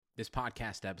This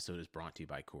podcast episode is brought to you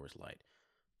by Coors Light.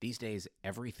 These days,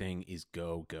 everything is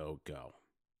go, go, go.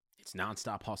 It's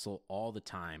nonstop hustle all the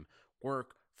time.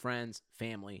 Work, friends,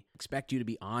 family expect you to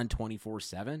be on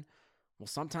 24/7. Well,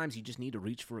 sometimes you just need to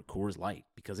reach for a Coors Light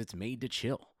because it's made to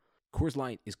chill. Coors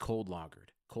Light is cold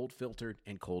lagered, cold filtered,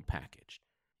 and cold packaged.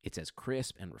 It's as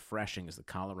crisp and refreshing as the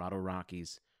Colorado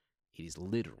Rockies. It is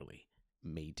literally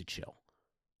made to chill.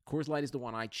 Coors Light is the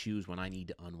one I choose when I need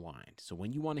to unwind. So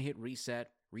when you want to hit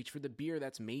reset, reach for the beer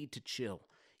that's made to chill.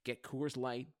 Get Coors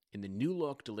Light in the new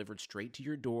look delivered straight to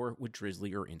your door with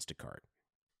Drizzly or Instacart.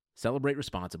 Celebrate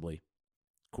responsibly.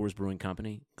 Coors Brewing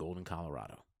Company, Golden,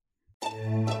 Colorado.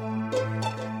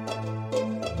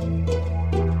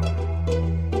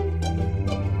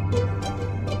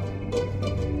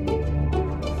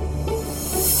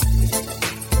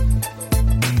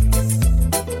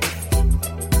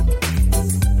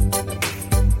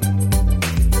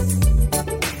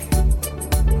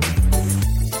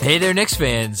 Hey there, Knicks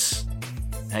fans.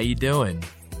 How you doing?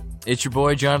 It's your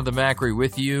boy, Jonathan Macri,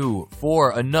 with you for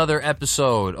another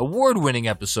episode, award-winning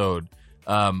episode.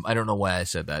 I don't know why I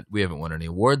said that. We haven't won any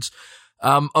awards.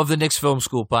 Of the Knicks Film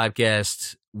School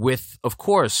podcast with, of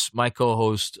course, my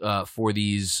co-host for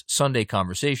these Sunday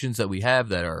conversations that we have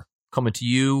that are coming to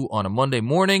you on a Monday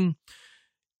morning,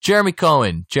 Jeremy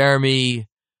Cohen. Jeremy,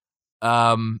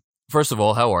 first of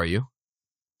all, how are you?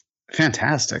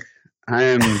 Fantastic. I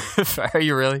am. Are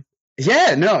you really?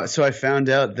 Yeah, no. So I found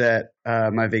out that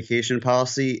my vacation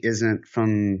policy isn't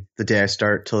from the day I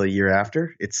start till a year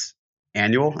after. It's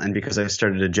annual, and because I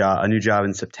started a new job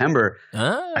in September,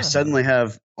 I suddenly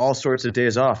have all sorts of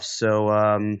days off. So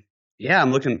yeah,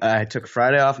 I'm looking. I took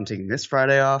Friday off. I'm taking this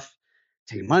Friday off,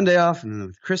 taking Monday off, and then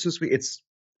with Christmas week, it's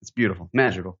beautiful,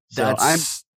 magical. So I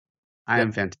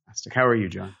am fantastic. How are you,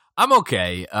 John? I'm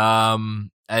okay.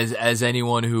 As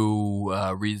anyone who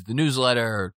reads the newsletter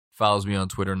or follows me on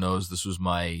Twitter knows, this was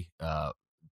my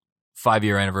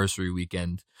 5-year anniversary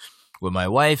weekend with my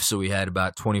wife. So we had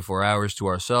about 24 hours to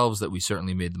ourselves that we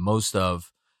certainly made the most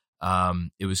of.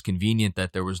 It was convenient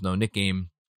that there was no Knick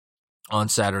game on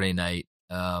Saturday night.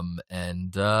 I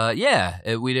didn't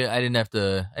have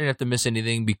to miss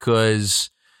anything because,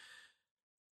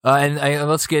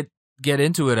 let's get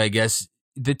into it, I guess.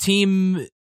 The team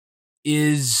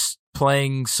is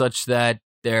playing such that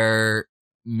they're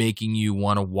making you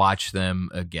want to watch them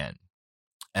again.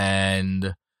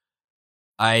 And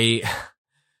I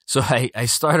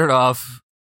started off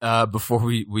before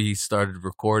we started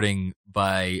recording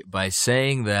by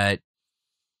saying that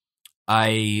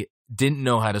I didn't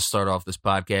know how to start off this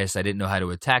podcast. I didn't know how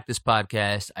to attack this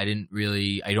podcast. I don't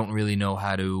really know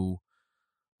how to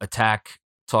attack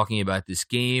talking about this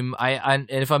game. And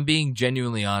if I'm being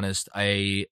genuinely honest,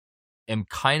 I am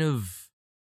kind of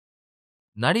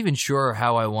not even sure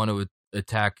how I want to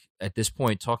attack at this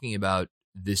point talking about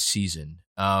this season,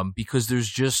 because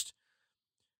there's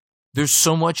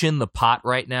so much in the pot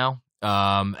right now,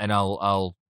 and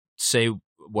I'll say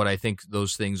what I think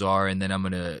those things are, and then I'm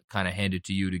going to kind of hand it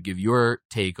to you to give your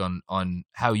take on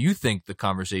how you think the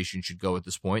conversation should go at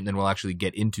this point, and then we'll actually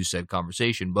get into said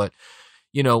conversation. But,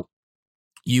 you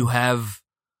have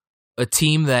a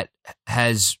team that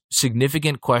has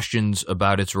significant questions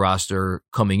about its roster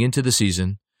coming into the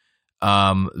season.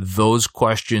 Those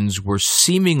questions were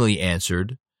seemingly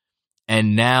answered,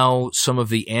 and now some of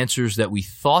the answers that we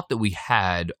thought that we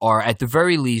had are at the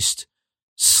very least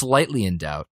slightly in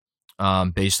doubt,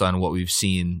 based on what we've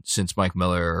seen since Mike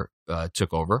Miller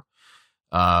took over,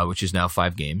 which is now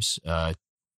 5 games.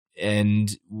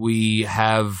 And we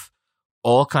have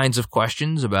all kinds of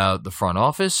questions about the front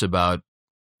office, about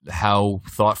how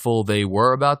thoughtful they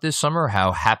were about this summer,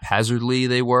 how haphazardly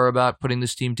they were about putting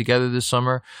this team together this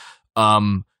summer,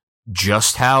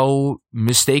 just how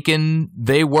mistaken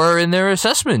they were in their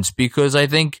assessments. Because I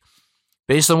think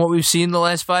based on what we've seen the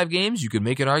last 5 games, you could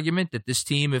make an argument that this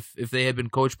team, if they had been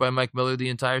coached by Mike Miller the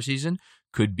entire season,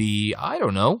 could be,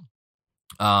 10-17?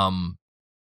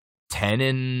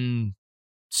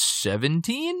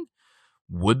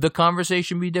 Would the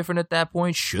conversation be different at that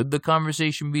point? Should the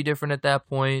conversation be different at that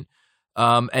point?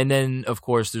 And then, of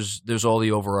course, there's all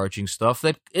the overarching stuff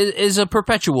that is a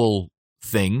perpetual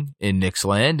thing in Knicks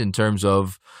land in terms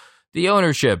of the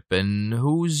ownership and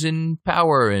who's in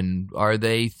power and are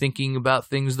they thinking about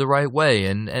things the right way?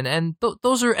 And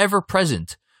those are ever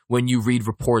present when you read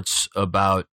reports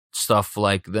about stuff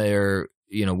like they're,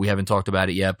 we haven't talked about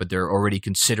it yet, but they're already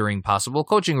considering possible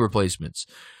coaching replacements.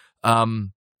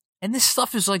 And this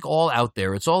stuff is like all out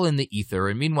there. It's all in the ether.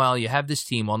 And meanwhile, you have this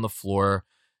team on the floor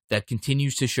that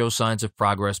continues to show signs of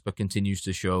progress, but continues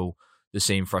to show the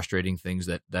same frustrating things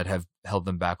that have held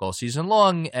them back all season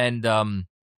long. And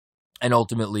And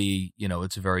ultimately,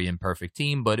 it's a very imperfect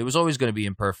team, but it was always going to be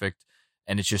imperfect,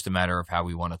 and it's just a matter of how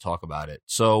we want to talk about it.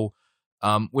 So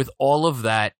with all of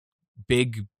that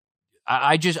big,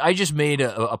 I just made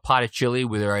a pot of chili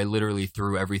where I literally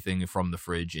threw everything from the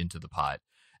fridge into the pot,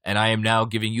 and I am now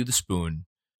giving you the spoon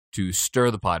to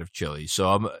stir the pot of chili.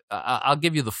 So I'll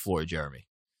give you the floor, Jeremy.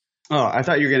 Oh, I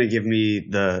thought you were going to give me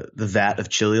the vat of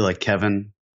chili like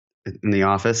Kevin in The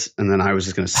Office, and then I was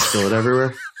just going to spill it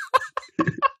everywhere.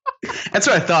 That's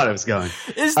where I thought it was going.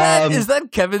 Is that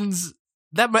Kevin's?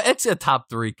 It's a top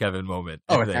 3 Kevin moment.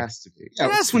 Oh, it has to be. Yeah,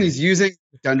 that's when he's using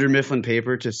Dunder Mifflin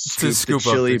paper to scoop the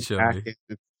chili back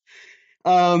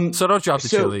in. So don't drop the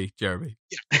chili, Jeremy.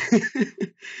 Yeah.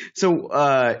 So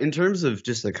in terms of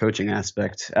just the coaching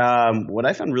aspect, what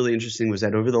I found really interesting was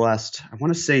that over the last, I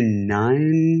want to say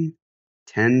 9-10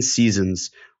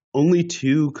 seasons, only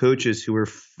 2 coaches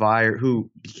who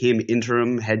became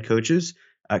interim head coaches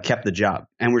kept the job.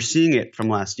 And we're seeing it from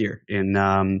last year in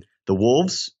the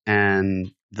Wolves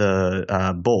and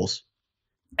the Bulls.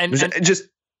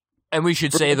 And we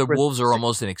should say the Wolves are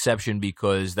almost an exception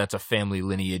because that's a family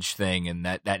lineage thing, and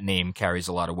that name carries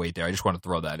a lot of weight there. I just want to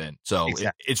throw that in. So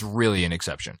exactly. It's really an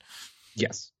exception.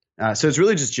 Yes. So it's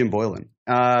really just Jim Boylan.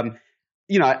 I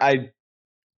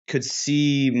could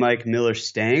see Mike Miller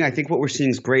staying. I think what we're seeing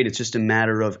is great. It's just a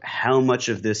matter of how much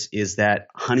of this is that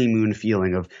honeymoon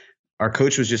feeling of our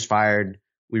coach was just fired.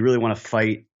 We really want to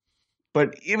fight.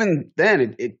 But even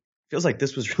then, it feels like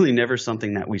this was really never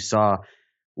something that we saw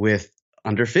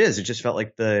under Fizz. It just felt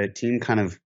like the team kind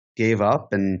of gave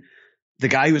up, and the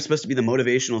guy who was supposed to be the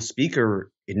motivational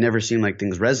speaker, it never seemed like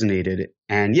things resonated.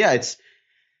 And yeah,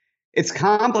 it's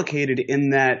complicated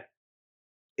in that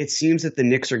it seems that the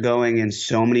Knicks are going in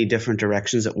so many different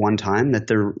directions at one time that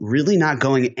they're really not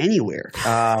going anywhere.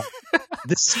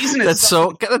 The season is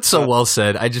that's so well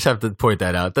said. I just have to point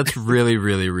that out. That's really,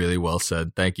 really, really well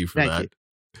said. Thank you for that.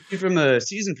 You. From a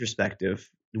season perspective,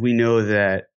 we know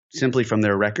that simply from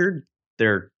their record,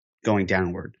 they're going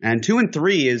downward. And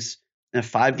 2-3 is a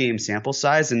 5-game sample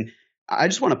size. And I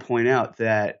just want to point out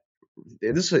that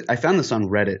I found this on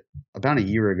Reddit about a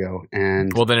year ago.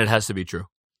 And well, then it has to be true.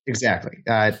 Exactly.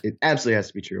 It absolutely has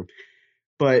to be true.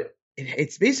 But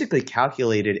it's basically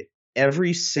calculated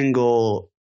every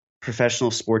single professional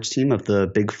sports team of the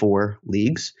Big 4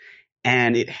 leagues.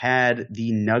 And it had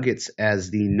the Nuggets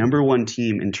as the number 1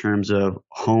 team in terms of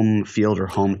home field or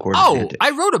home court advantage.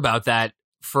 I wrote about that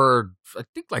for, I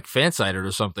think, like Fansided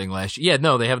or something last year. Yeah,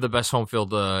 no, they have the best home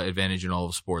field advantage in all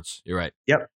of sports. You're right.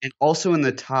 Yep. And also in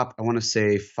the top, I want to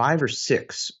say 5 or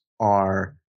 6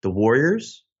 are the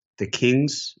Warriors, the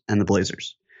Kings, and the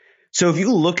Blazers. So if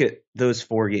you look at those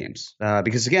 4 games,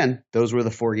 because again, those were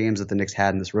the 4 games that the Knicks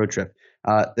had in this road trip.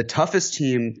 The toughest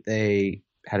team, they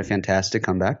had a fantastic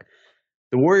comeback.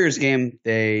 The Warriors game,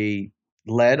 they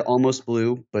led, almost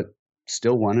blew, but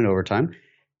still won in overtime.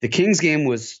 The Kings game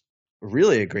was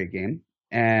really a great game.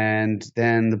 And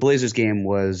then the Blazers game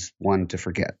was one to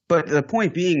forget. But the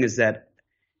point being is that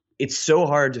it's so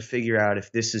hard to figure out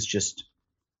if this is just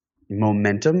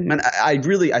momentum. And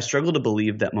I struggle to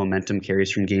believe that momentum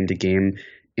carries from game to game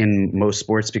in most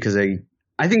sports, because I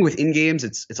think within games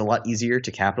it's a lot easier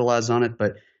to capitalize on it,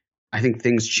 but I think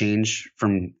things change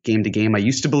from game to game. I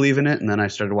used to believe in it, and then I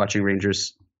started watching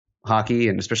Rangers hockey,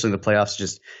 and especially in the playoffs,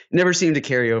 just never seemed to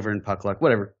carry over in puck luck.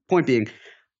 Whatever. Point being,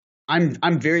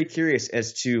 I'm very curious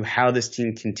as to how this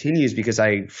team continues, because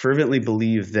I fervently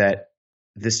believe that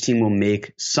this team will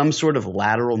make some sort of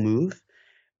lateral move,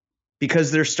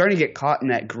 because they're starting to get caught in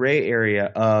that gray area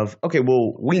of, okay,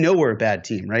 well, we know we're a bad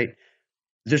team, right?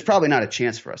 There's probably not a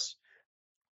chance for us.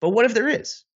 But what if there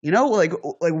is? Like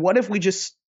what if we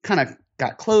just kind of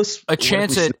got close? A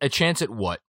chance at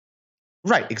what?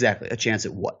 Right, exactly. A chance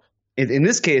at what? In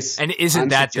this case, and isn't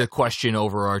that the question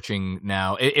overarching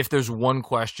now? If there's one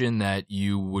question that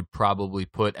you would probably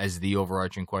put as the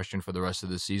overarching question for the rest of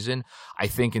the season, I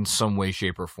think in some way,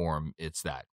 shape, or form, it's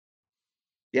that.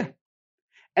 Yeah.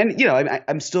 And,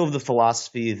 I'm still of the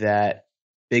philosophy that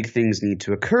big things need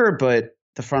to occur, but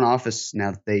the front office,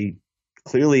 now that they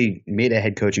clearly made a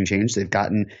head coaching change, they've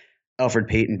gotten Elfrid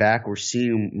Payton back. We're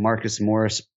seeing Marcus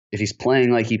Morris, if he's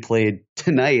playing like he played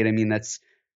tonight, I mean, that's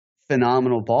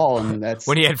phenomenal ball. And that's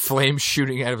when he had flames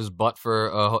shooting out of his butt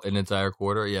for an entire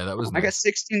quarter. Yeah, that was nice. I got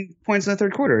 16 points in the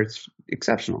third quarter. It's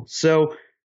exceptional. So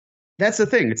that's the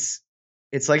thing.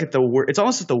 It's like it's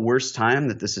almost at the worst time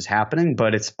that this is happening,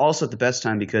 but it's also at the best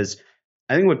time, because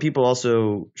I think what people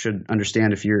also should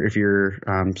understand, if you're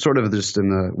sort of just in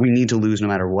the we need to lose no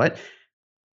matter what,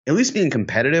 at least being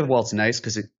competitive, while it's nice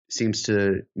because it seems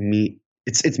to meet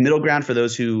it's middle ground for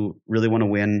those who really want to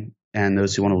win and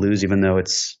those who want to lose, even though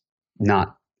it's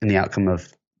not in the outcome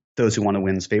of those who want to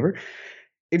win's favor.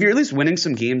 If you're at least winning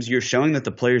some games, you're showing that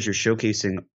the players you're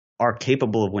showcasing are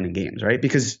capable of winning games, right?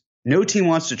 Because no team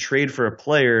wants to trade for a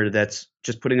player that's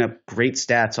just putting up great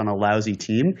stats on a lousy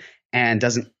team and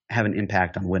doesn't have an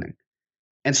impact on winning.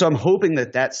 And so I'm hoping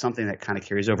that that's something that kind of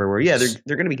carries over where, yeah,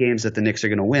 they're going to be games that the Knicks are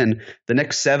going to win. The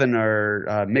next 7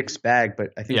 are mixed bag, but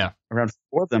I think around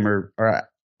 4 of them are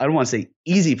I don't want to say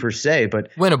easy per se,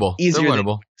 but winnable. Easier They're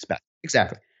winnable.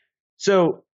 Exactly.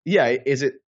 So, yeah, is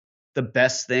it the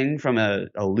best thing from a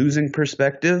losing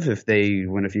perspective if they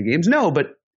win a few games? No,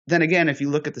 but then again, if you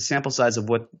look at the sample size of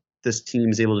what this team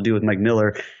is able to do with Mike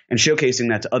Miller and showcasing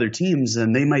that to other teams,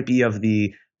 then they might be of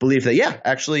the belief that, yeah,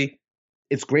 actually,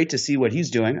 it's great to see what he's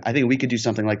doing. I think we could do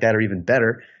something like that or even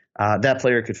better. That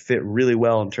player could fit really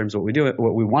well in terms of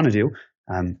what we want to do.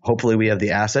 Hopefully we have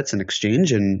the assets in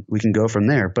exchange and we can go from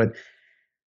there. But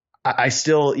I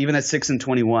still, even at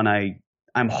 6-21,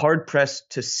 I'm hard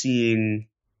pressed to seeing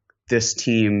this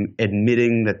team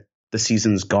admitting that the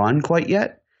season's gone quite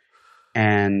yet.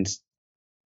 And,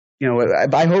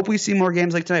 I hope we see more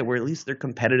games like tonight where at least they're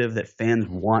competitive, that fans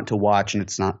want to watch, and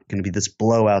it's not going to be this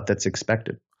blowout that's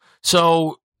expected.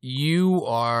 So you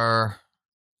are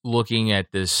looking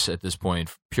at this point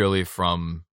purely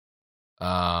from,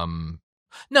 no,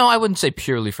 I wouldn't say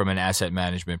purely from an asset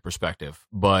management perspective,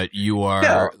 but you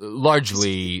are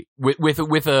largely with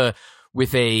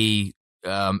a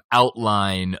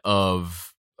outline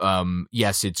of,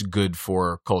 yes, it's good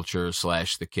for culture /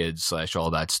 the kids /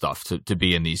 all that stuff to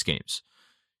be in these games.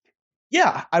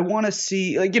 Yeah, I want to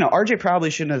see, RJ probably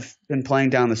shouldn't have been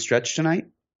playing down the stretch tonight.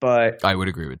 But I would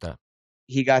agree with that.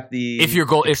 He got the if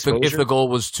the goal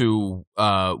was to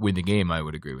win the game, I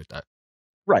would agree with that.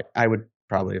 Right, I would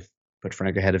probably have put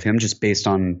Frank ahead of him just based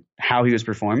on how he was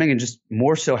performing and just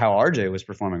more so how RJ was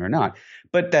performing or not.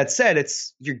 But that said,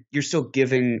 you're still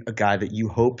giving a guy that you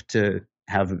hope to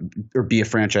have or be a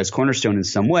franchise cornerstone in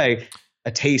some way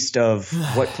a taste of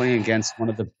what playing against one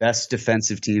of the best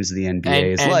defensive teams of the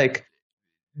NBA is like.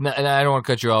 And I don't want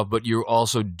to cut you off, but you're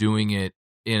also doing it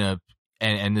in a.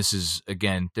 And this is,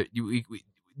 again,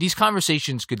 these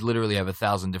conversations could literally have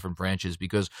 1,000 different branches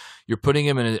because you're putting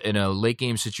him in a late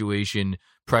game situation,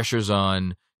 pressure's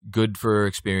on, good for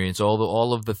experience,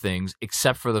 all of the things,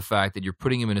 except for the fact that you're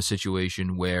putting him in a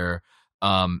situation where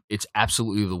it's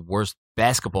absolutely the worst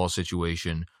basketball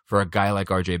situation for a guy like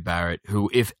RJ Barrett, who,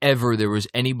 if ever there was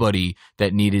anybody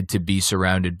that needed to be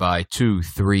surrounded by 2,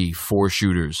 3, 4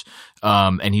 shooters,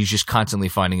 and he's just constantly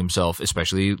finding himself,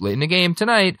 especially late in the game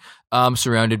tonight,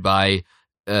 surrounded by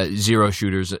 0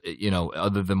 shooters,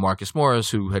 other than Marcus Morris,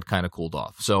 who had kind of cooled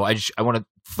off. So I want to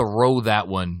throw that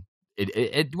one.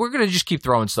 We're gonna just keep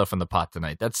throwing stuff in the pot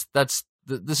tonight.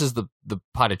 This is the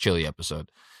pot of chili episode.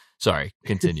 Sorry,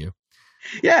 continue.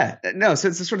 Yeah, no. So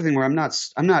it's the sort of thing where I'm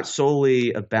not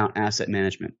solely about asset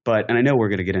management, and I know we're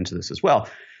going to get into this as well.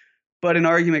 But an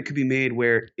argument could be made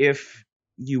where if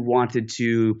you wanted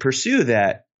to pursue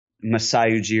that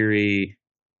Masai Ujiri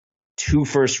 2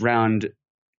 first-round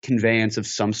conveyance of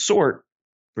some sort,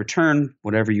 return,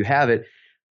 whatever you have it,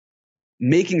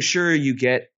 making sure you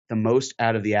get the most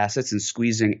out of the assets and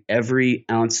squeezing every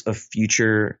ounce of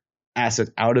future asset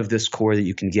out of this core that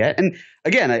you can get. And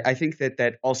again, I think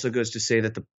that also goes to say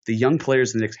that the young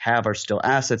players the Knicks have are still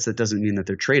assets. That doesn't mean that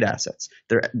they're trade assets.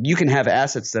 You can have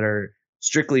assets that are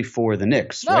strictly for the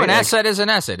Knicks. No, right? An asset is an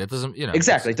asset. It doesn't,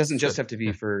 exactly. It doesn't just have to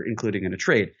be for including in a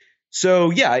trade.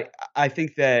 So yeah, I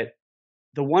think that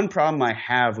the one problem I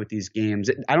have with these games,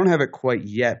 I don't have it quite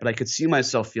yet, but I could see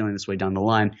myself feeling this way down the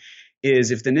line,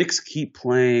 is if the Knicks keep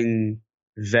playing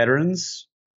veterans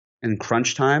in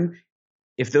crunch time,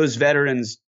 if those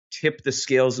veterans tip the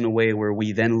scales in a way where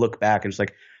we then look back and it's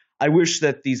like, I wish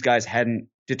that these guys hadn't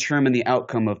determined the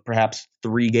outcome of perhaps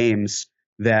 3 games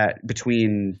that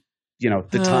between,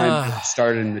 the time it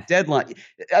started and the deadline.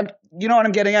 You know what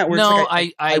I'm getting at? Where no, it's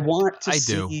like I want to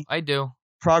see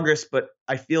progress, but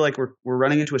I feel like we're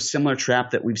running into a similar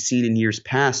trap that we've seen in years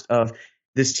past of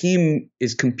this team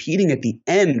is competing at the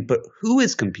end, but who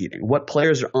is competing? What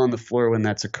players are on the floor when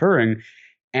that's occurring?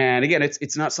 And again,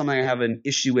 it's not something I have an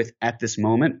issue with at this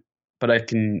moment, but I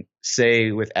can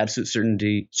say with absolute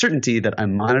certainty that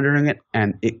I'm monitoring it,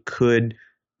 and it could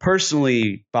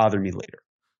personally bother me later.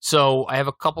 So I have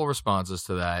a couple responses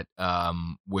to that,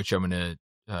 which I'm going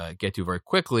to get to very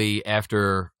quickly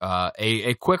after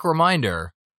a quick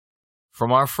reminder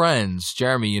from our friends.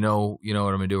 Jeremy, you know what I'm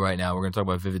going to do right now. We're going to talk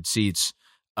about Vivid Seats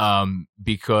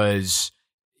because –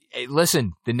 hey,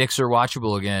 listen, the Knicks are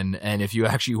watchable again, and if you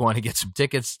actually want to get some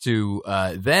tickets to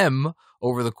them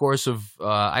over the course of,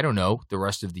 the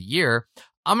rest of the year,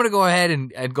 I'm going to go ahead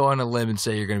and go on a limb and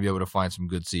say you're going to be able to find some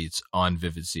good seats on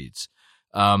Vivid Seats.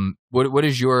 What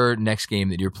is your next game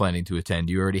that you're planning to attend?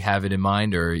 Do you already have it in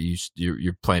mind, or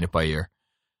you're playing it by ear?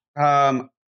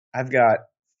 I've got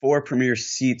 4 premier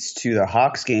seats to the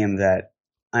Hawks game that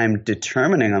I'm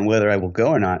determining on whether I will go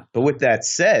or not. But with that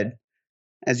said,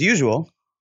 as usual,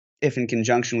 if in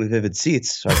conjunction with Vivid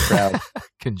Seats, our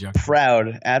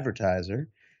proud advertiser,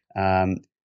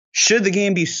 should the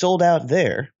game be sold out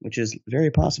there, which is very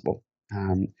possible,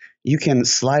 you can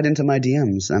slide into my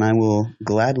DMs and I will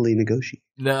gladly negotiate.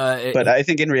 But I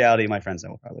think in reality, my friends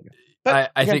will probably go.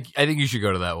 But I think you should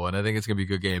go to that one. I think it's gonna be a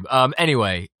good game.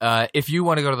 Anyway, if you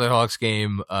want to go to the Hawks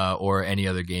game or any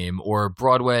other game or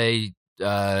Broadway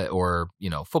or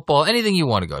football, anything you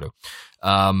want to go to,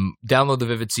 download the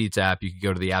Vivid Seats app. You can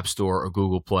go to the App Store or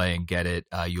Google Play and get it.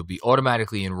 You'll be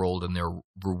automatically enrolled in their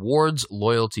rewards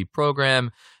loyalty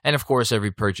program, and of course,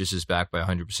 every purchase is backed by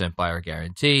 100% buyer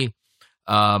guarantee.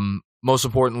 Most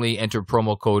importantly, enter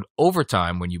promo code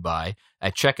OVERTIME when you buy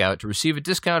at checkout to receive a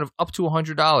discount of up to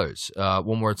 $100.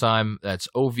 One more time, that's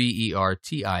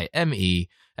OVERTIME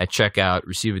at checkout.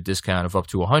 Receive a discount of up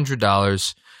to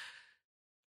 $100,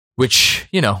 which,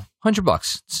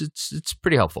 $100. It's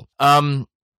pretty helpful.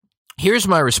 Here's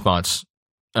my response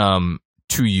to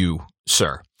you,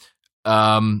 sir.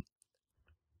 And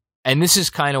this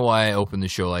is kind of why I opened the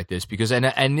show like this, because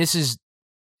and this is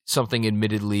something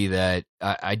admittedly that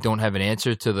I don't have an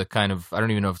answer to. The kind of, I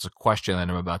don't even know if it's a question that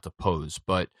I'm about to pose,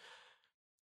 but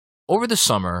over the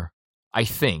summer, I'm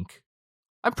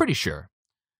pretty sure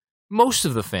most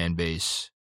of the fan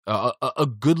base, a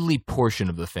goodly portion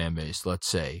of the fan base, let's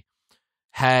say,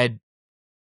 had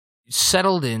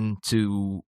settled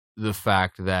into the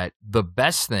fact that the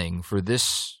best thing for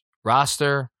this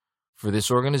roster, for this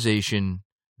organization,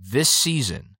 this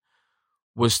season,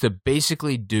 was to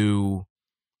basically do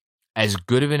as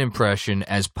good of an impression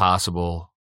as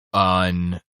possible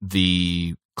on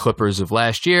the Clippers of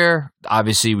last year.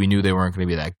 Obviously, we knew they weren't going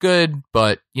to be that good,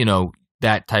 but,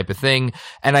 that type of thing.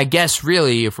 And I guess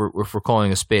really, if we're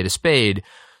calling a spade,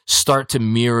 start to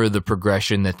mirror the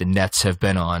progression that the Nets have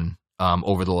been on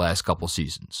over the last couple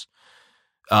seasons.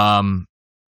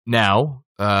 Now,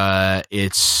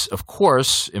 it's, of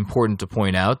course, important to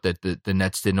point out that the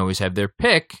Nets didn't always have their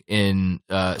pick in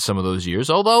some of those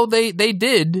years, although they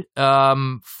did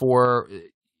for,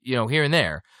 here and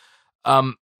there.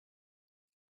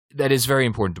 That is very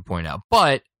important to point out.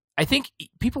 But I think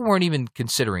people weren't even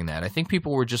considering that. I think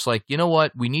people were just like, you know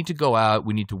what? We need to go out.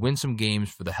 We need to win some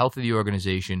games for the health of the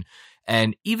organization.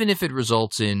 And even if it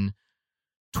results in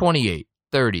 28,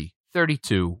 30,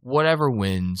 32, whatever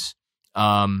wins,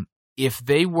 if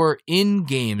they were in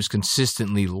games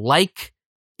consistently like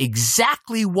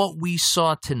exactly what we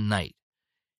saw tonight,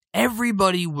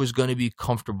 everybody was going to be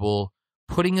comfortable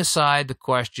putting aside the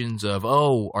questions of,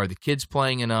 are the kids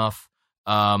playing enough?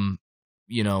 Are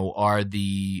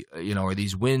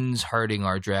these wins hurting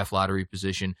our draft lottery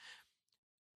position?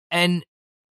 And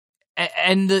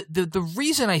the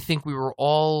reason I think we were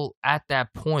all at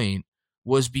that point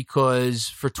was because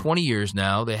for 20 years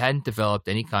now, they hadn't developed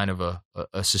any kind of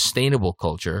a sustainable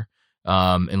culture,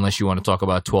 unless you want to talk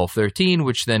about 12-13,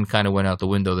 which then kind of went out the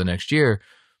window the next year.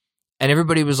 And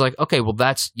everybody was like, okay, well,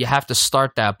 you have to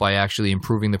start that by actually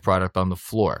improving the product on the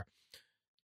floor.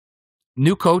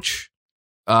 New coach,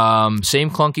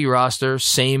 same clunky roster,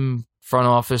 same front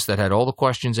office that had all the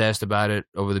questions asked about it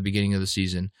over the beginning of the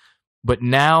season. But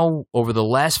now, over the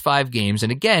last 5 games,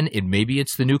 and again, maybe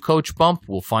it's the new coach bump.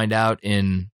 We'll find out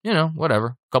in, whatever,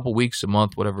 a couple weeks, a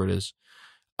month, whatever it is.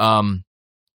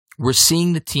 We're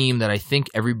seeing the team that I think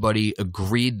everybody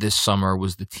agreed this summer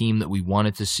was the team that we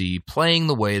wanted to see playing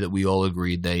the way that we all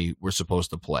agreed they were supposed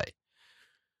to play.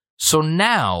 So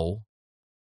now,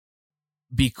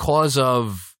 because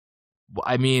of,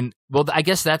 I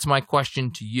guess that's my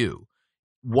question to you.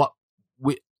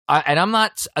 I'm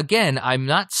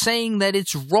not saying that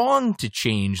it's wrong to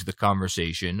change the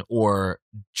conversation or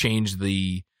change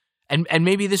and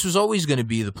maybe this was always going to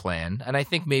be the plan. And I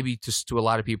think maybe to a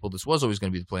lot of people, this was always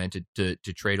going to be the plan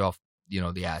to trade off,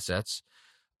 the assets.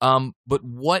 But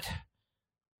what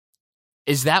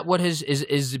is that? What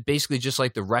is basically just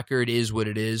like the record is what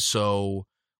it is. So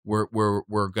we're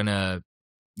going to,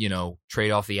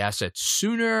 trade off the assets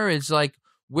sooner. It's like,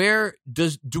 where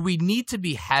do we need to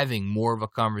be having more of a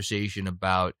conversation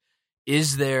about,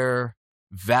 is there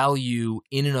value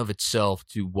in and of itself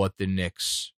to what the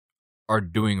Knicks are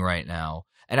doing right now?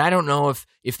 And I don't know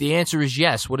if the answer is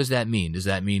yes, what does that mean? Does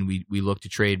that mean we look to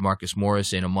trade Marcus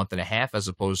Morris in a month and a half as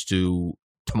opposed to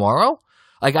tomorrow?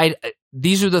 Like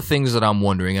these are the things that I'm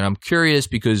wondering, and I'm curious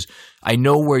because I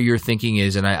know where your thinking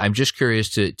is, and I'm just curious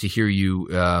to hear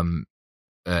you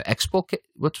explicate.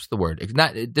 What's the word?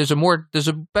 There's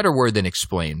a better word than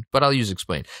explain, but I'll use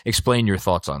explain. Explain your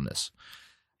thoughts on this.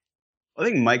 I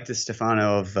think Mike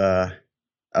DeStefano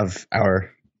of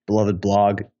our beloved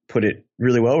blog put it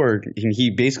really well, where he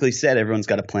basically said everyone's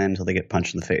got a plan until they get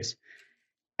punched in the face.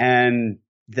 And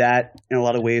that, in a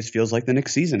lot of ways, feels like the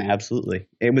Knicks season. Absolutely.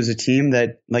 It was a team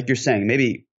that, like you're saying,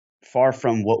 maybe far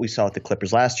from what we saw with the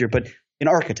Clippers last year, but an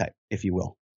archetype, if you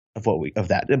will, of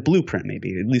that. A blueprint,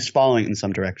 maybe, at least following it in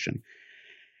some direction.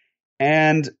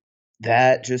 And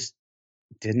that just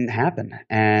didn't happen.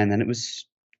 And then it was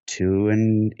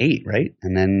 2-8, right?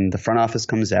 And then the front office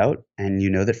comes out, and you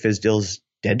know that Fizdale's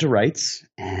dead to rights,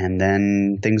 and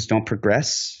then things don't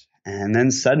progress. And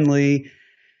then suddenly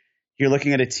you're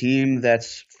looking at a team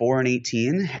that's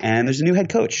 4-18, and there's a new head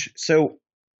coach. So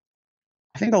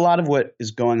I think a lot of what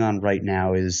is going on right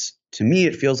now is, to me,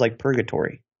 it feels like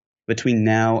purgatory between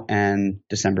now and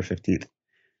December 15th.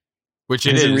 Which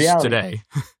it is today.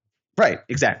 Right,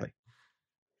 exactly.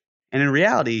 And in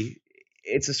reality,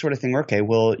 it's a sort of thing where, okay,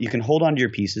 well, you can hold on to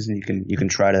your pieces and you can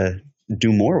try to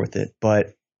do more with it,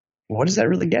 but what is that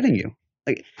really getting you?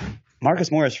 Like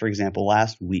Marcus Morris, for example,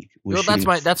 last week.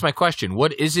 That's my question.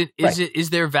 What is it? Right. Is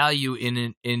there value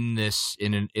in this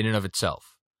in and of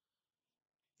itself?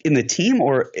 In the team,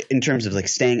 or in terms of like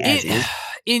staying as is?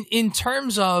 In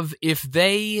terms of if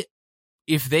they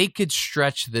could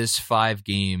stretch this 5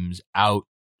 games out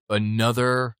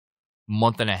another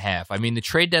month and a half. I mean, the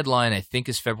trade deadline I think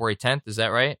is February 10th. Is that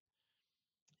right?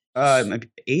 Maybe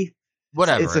 8th.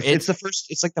 Whatever. It's the first.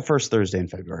 It's like the first Thursday in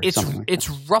February. It's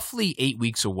roughly 8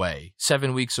 weeks away,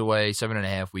 7 weeks away,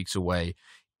 7.5 weeks away.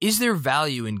 Is there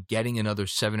value in getting another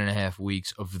 7.5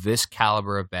 weeks of this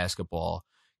caliber of basketball,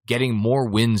 getting more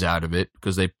wins out of it,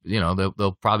 because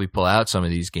they'll probably pull out some of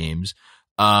these games,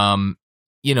 even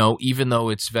though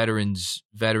it's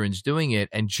veterans doing it,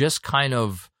 and just kind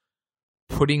of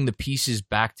putting the pieces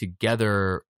back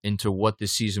together into what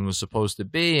this season was supposed to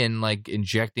be, and like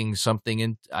injecting something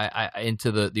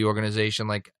into the organization.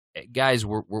 Like, guys,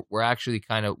 we're actually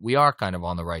we are kind of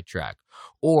on the right track.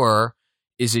 Or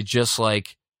is it just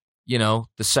like, the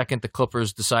second the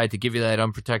Clippers decide to give you that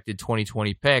unprotected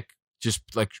 2020 pick, just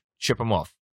like chip them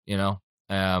off?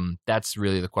 That's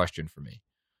really the question for me.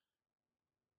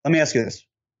 Let me ask you this,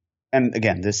 and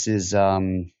again, this is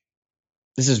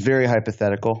very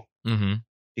hypothetical. Mm-hmm.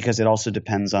 Because it also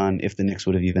depends on if the Knicks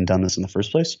would have even done this in the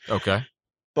first place. Okay.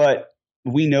 But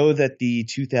we know that the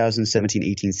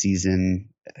 2017-18 season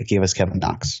gave us Kevin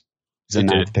Knox. He's a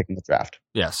 9th pick in the draft.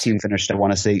 Yes. Team finished, I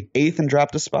want to say, 8th and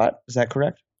dropped a spot. Is that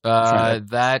correct?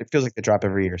 It feels like they drop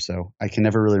every year, so I can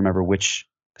never really remember which.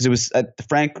 Because it was the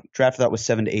Frank draft that was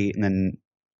 7-8, and then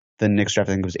the Knicks draft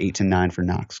I think was 8-9 for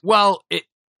Knox. Well,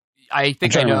 I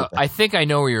think I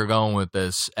know where you're going with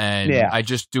this, and yeah. I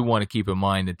just do want to keep in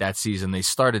mind that season they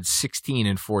started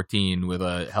 16-14 with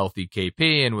a healthy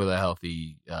KP and with a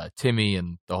healthy Timmy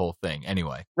and the whole thing.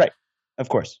 Anyway, right, of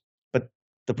course. But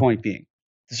the point being,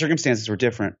 the circumstances were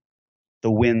different.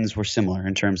 The wins were similar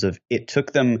in terms of it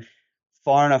took them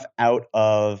far enough out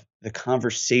of the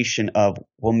conversation of,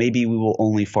 well, maybe we will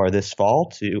only fall this far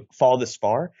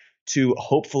to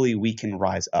hopefully we can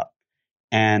rise up.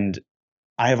 And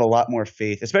I have a lot more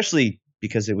faith, especially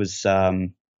because that was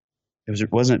the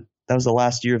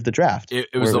last year of the draft. It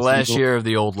was the last year of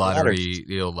the old lottery,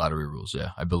 rules. Yeah,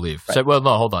 I believe. Right. So, well,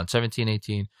 no, hold on. 17,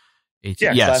 18.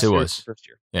 Yeah, yes, it was. First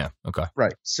year. Yeah. Okay.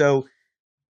 Right. So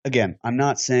again, I'm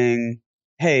not saying,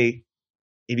 hey,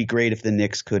 it'd be great if the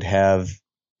Knicks could have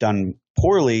done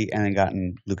poorly and then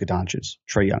gotten Luka Doncic,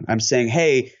 Trae Young. I'm saying,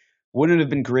 hey, wouldn't it have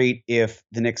been great if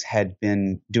the Knicks had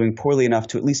been doing poorly enough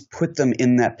to at least put them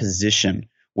in that position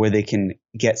where they can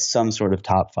get some sort of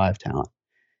top 5 talent?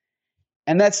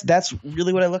 And that's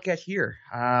really what I look at here.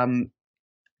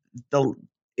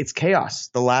 It's chaos.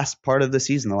 The last part of the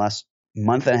season, the last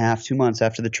month and a half, 2 months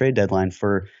after the trade deadline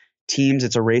for teams,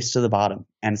 it's a race to the bottom.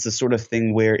 And it's the sort of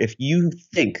thing where if you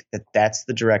think that that's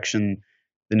the direction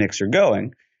the Knicks are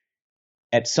going,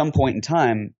 at some point in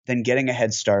time, then getting a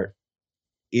head start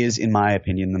is, in my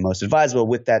opinion, the most advisable.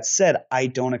 With that said, I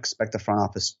don't expect the front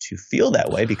office to feel that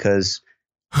way because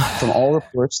from all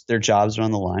reports, their jobs are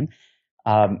on the line.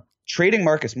 Trading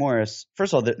Marcus Morris,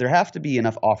 first of all, there have to be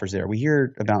enough offers there. We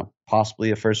hear about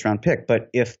possibly a first-round pick, but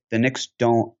if the Knicks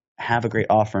don't have a great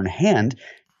offer in hand,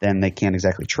 then they can't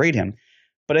exactly trade him.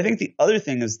 But I think the other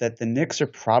thing is that the Knicks are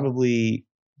probably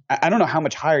 – I don't know how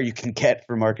much higher you can get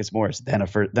for Marcus Morris than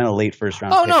a late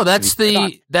first-round pick. Oh, no,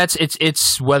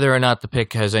 it's whether or not the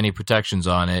pick has any protections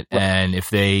on it. Right. And if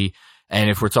they And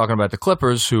if we're talking about the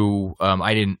Clippers, who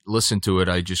I didn't listen to it,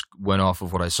 I just went off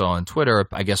of what I saw on Twitter.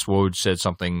 I guess Woj said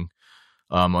something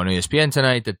on ESPN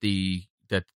tonight that the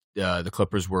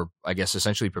Clippers were, I guess,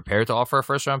 essentially prepared to offer a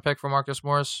first-round pick for Marcus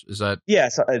Morris. Is that? Yeah,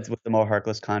 so it's with the Mo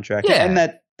Harkless contract. Yeah. And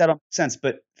that makes sense.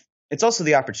 But it's also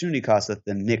the opportunity cost that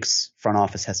the Knicks front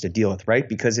office has to deal with, right?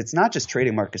 Because it's not just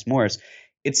trading Marcus Morris.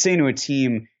 It's saying to a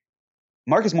team,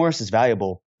 Marcus Morris is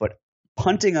valuable, but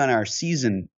punting on our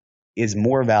season is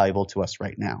more valuable to us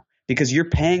right now because you're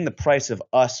paying the price of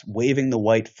us waving the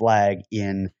white flag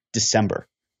in December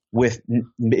with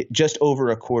just over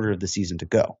a quarter of the season to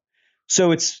go.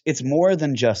 So it's more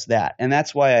than just that. And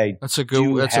that's why that's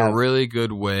a really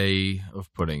good way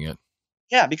of putting it.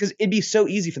 Yeah, because it'd be so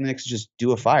easy for the Knicks to just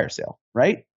do a fire sale,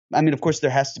 right? I mean, of course, there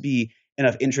has to be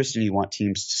enough interest and you want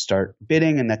teams to start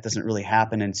bidding, and that doesn't really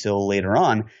happen until later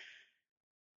on.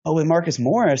 But with Marcus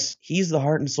Morris, he's the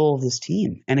heart and soul of this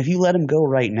team. And if you let him go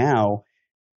right now,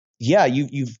 yeah,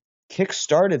 you've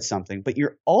kick-started something, but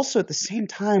you're also at the same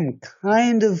time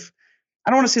kind of,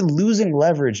 I don't want to say losing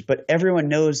leverage, but everyone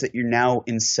knows that you're now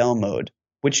in sell mode,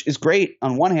 which is great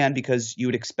on one hand because you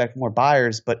would expect more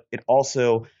buyers, but it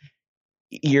also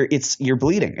you're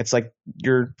bleeding. It's like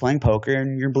you're playing poker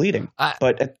and you're bleeding.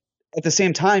 But at the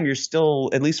same time, you're still,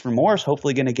 at least for Morris,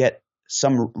 hopefully going to get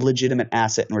some legitimate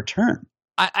asset in return.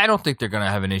 I don't think they're going to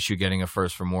have an issue getting a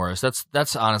first for Morris.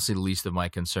 That's honestly the least of my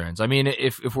concerns. I mean,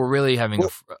 if we're really having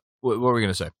what were we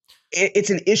going to say?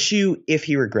 It's an issue if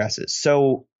he regresses.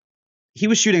 So he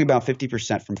was shooting about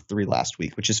 50% from three last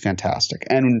week, which is fantastic.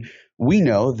 And we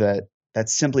know that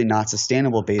that's simply not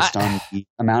sustainable based on the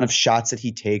amount of shots that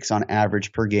he takes on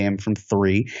average per game from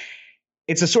three.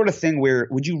 It's a sort of thing where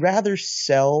would you rather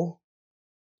sell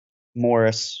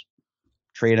Morris,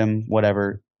 trade him,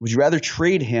 whatever? Would you rather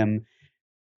trade him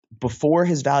before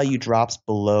his value drops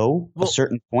below a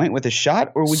certain point with a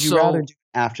shot, or would you rather do it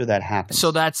after that happens?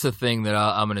 So that's the thing that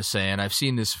I'm going to say, and I've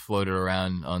seen this floated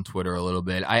around on Twitter a little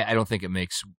bit. I don't think it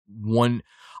makes one.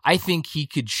 I think he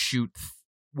could shoot.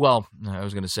 Well, I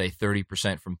was going to say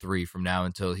 30% from three from now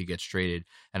until he gets traded,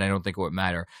 and I don't think it would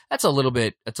matter. That's a little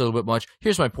bit much.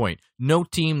 Here's my point. No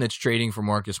team that's trading for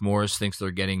Marcus Morris thinks they're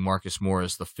getting Marcus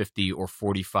Morris, the 50 or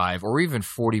 45 or even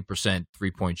 40%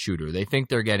 three-point shooter. They think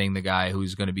they're getting the guy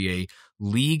who's going to be a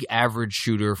league average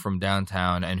shooter from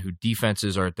downtown and who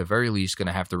defenses are at the very least going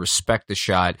to have to respect the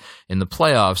shot in the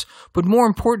playoffs. But more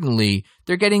importantly,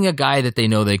 they're getting a guy that they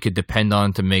know they could depend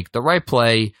on to make the right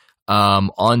play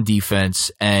on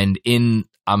defense, and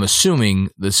I'm assuming,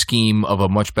 the scheme of a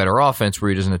much better offense where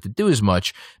he doesn't have to do as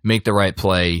much, make the right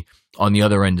play on the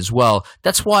other end as well.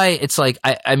 That's why it's like,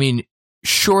 I mean,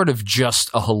 short of just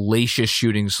a hellacious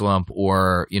shooting slump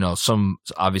or,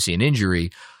 obviously an injury,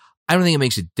 I don't think it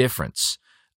makes a difference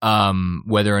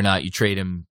whether or not you trade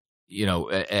him,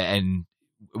 and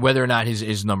whether or not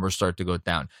his numbers start to go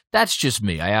down. That's just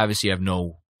me. I obviously have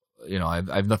no I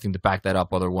have nothing to back that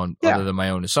up other than my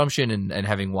own assumption and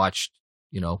having watched,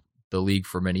 the league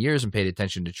for many years and paid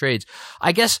attention to trades.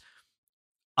 I guess.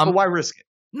 But why risk it?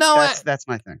 No, that's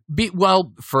my thing.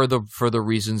 For the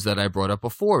reasons that I brought up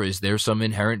before, is there some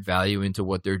inherent value into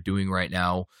what they're doing right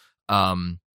now?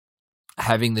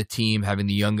 Having the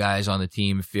young guys on the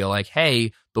team feel like,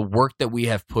 hey, the work that we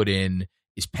have put in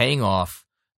is paying off.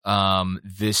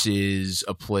 This is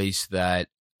a place that,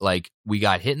 like, we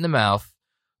got hit in the mouth.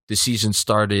 The season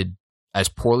started as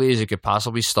poorly as it could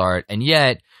possibly start, and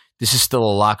yet this is still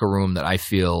a locker room that I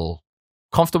feel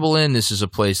comfortable in. This is a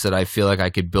place that I feel like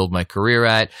I could build my career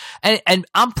at, and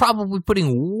I'm probably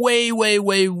putting way, way,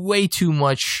 way, way too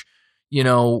much,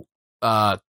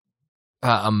 I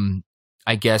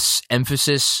guess,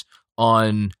 emphasis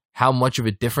on how much of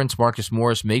a difference Marcus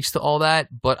Morris makes to all that,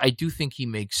 but I do think he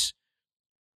makes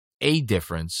a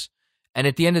difference. And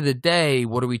at the end of the day,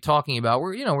 what are we talking about?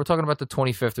 We're talking about the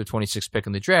 25th or 26th pick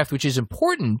in the draft, which is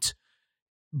important.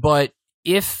 But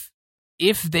if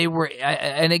they were,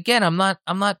 and again, I'm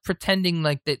not pretending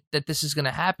like that this is going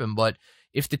to happen. But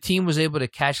if the team was able to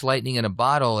catch lightning in a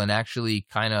bottle and actually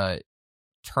kind of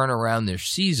turn around their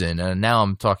season, and now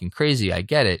I'm talking crazy, I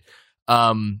get it.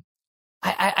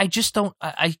 I just don't.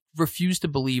 I refuse to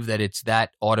believe that it's that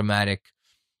automatic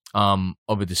of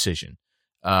a decision.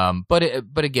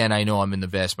 But again, I know I'm in the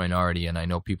vast minority, and I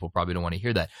know people probably don't want to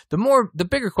hear that. The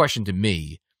bigger question to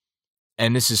me,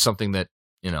 and this is something that,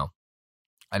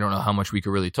 I don't know how much we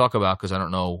could really talk about because I don't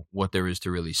know what there is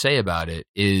to really say about it,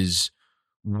 is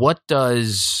what's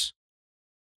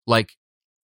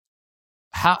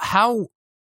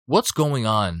going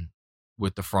on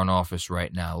with the front office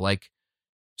right now? Like,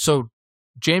 so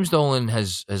James Dolan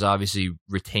has obviously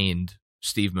retained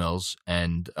Steve Mills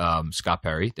and Scott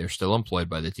Perry. They're still employed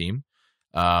by the team.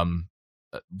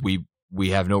 We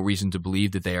have no reason to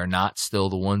believe that they are not still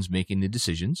the ones making the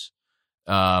decisions.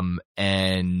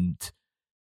 And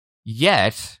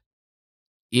yet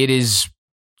it is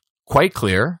quite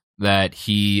clear that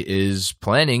he is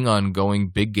planning on going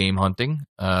big game hunting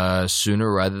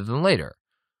sooner rather than later.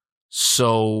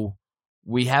 So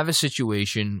we have a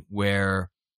situation where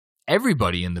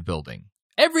everybody in the building,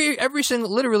 literally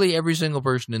every single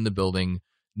person in the building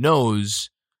knows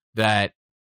that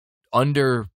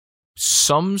under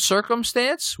some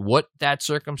circumstance, what that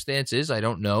circumstance is, I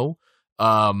don't know,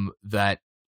 that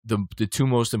the two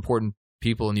most important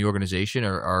people in the organization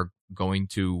are going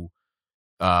to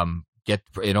get,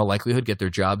 in all likelihood, get their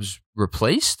jobs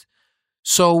replaced.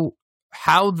 So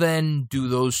how then do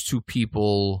those two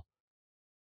people,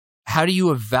 how do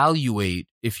you evaluate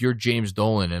if you're James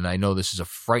Dolan? And I know this is a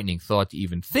frightening thought to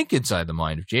even think inside the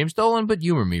mind of James Dolan, but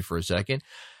humor me for a second.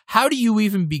 How do you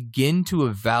even begin to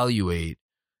evaluate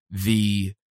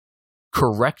the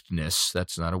correctness,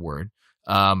 that's not a word,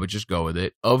 but just go with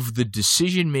it, of the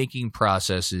decision-making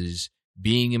processes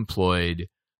being employed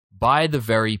by the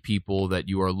very people that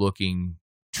you are looking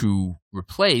to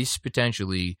replace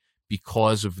potentially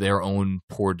because of their own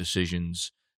poor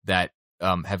decisions that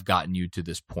have gotten you to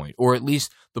this point, or at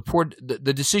least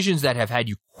the decisions that have had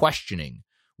you questioning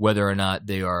whether or not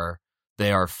they are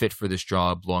fit for this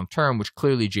job long term, which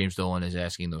clearly James Dolan is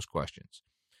asking those questions.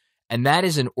 And that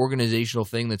is an organizational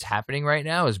thing that's happening right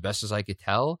now, as best as I could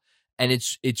tell, and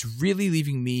it's really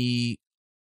leaving me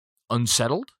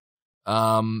unsettled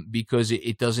because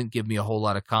it doesn't give me a whole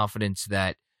lot of confidence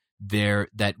that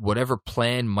whatever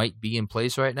plan might be in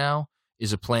place right now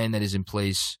is a plan that is in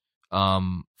place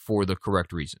for the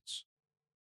correct reasons.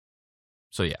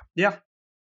 So yeah.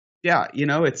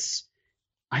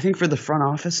 I think for the front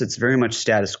office, it's very much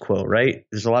status quo, right?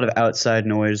 There's a lot of outside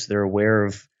noise. They're aware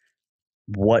of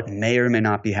what may or may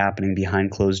not be happening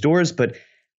behind closed doors. But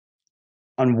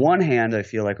on one hand, I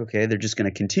feel like, okay, they're just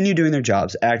going to continue doing their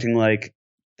jobs, acting like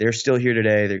they're still here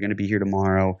today. They're going to be here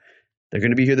tomorrow. They're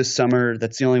going to be here this summer.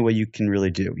 That's the only way you can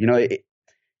really do.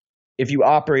 If you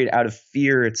operate out of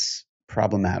fear, it's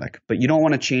problematic. But you don't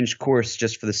want to change course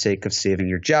just for the sake of saving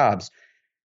your jobs.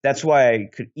 That's why I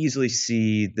could easily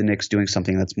see the Knicks doing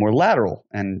something that's more lateral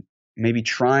and maybe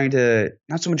trying to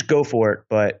not so much go for it,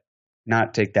 but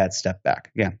not take that step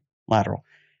back. Again, lateral.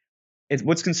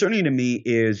 What's concerning to me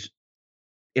is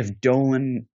if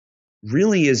Dolan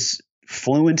really is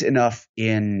fluent enough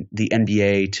in the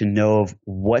NBA to know of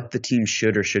what the team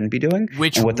should or shouldn't be doing,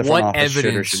 and what the front office should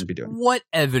or shouldn't be doing. What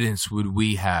evidence would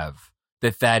we have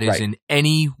that is right, in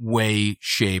any way,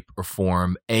 shape, or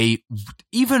form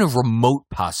even a remote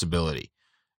possibility?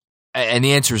 And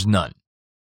the answer is none.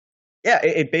 Yeah,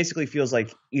 it basically feels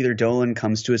like either Dolan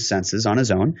comes to his senses on his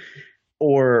own,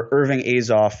 or Irving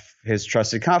Azoff, his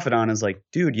trusted confidant, is like,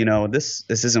 dude, this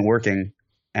isn't working.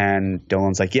 And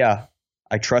Dolan's like, yeah,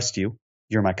 I trust you.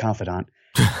 You're my confidant.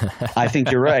 I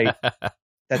think you're right.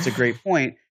 That's a great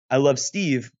point. I love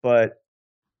Steve, but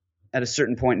at a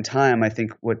certain point in time, I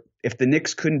think if the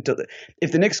Knicks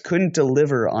couldn't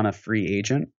deliver on a free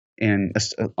agent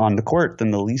on the court,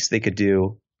 then the least they could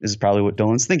do, this is probably what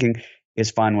Dolan's thinking,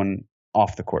 is find one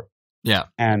off the court. Yeah.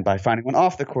 And by finding one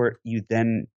off the court, you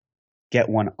then get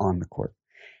one on the court.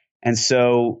 And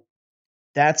so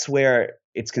that's where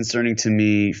it's concerning to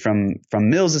me from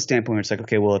Mills' standpoint. It's like,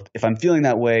 okay, well, if I'm feeling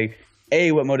that way,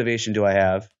 A, what motivation do I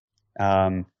have?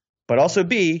 But also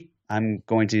B, I'm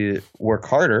going to work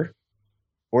harder.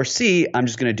 Or C, I'm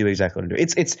just going to do exactly what I'm doing.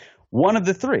 It's one of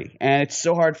the three. And it's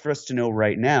so hard for us to know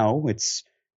right now. It's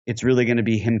really going to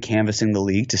be him canvassing the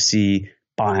league to see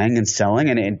buying and selling.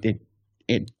 And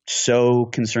it so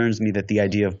concerns me that the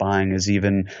idea of buying is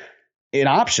even an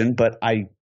option, but I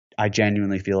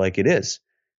genuinely feel like it is.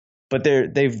 But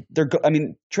trades are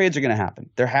going to happen.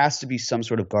 There has to be some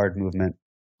sort of guard movement.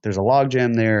 There's a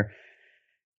logjam there.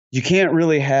 You can't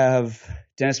really have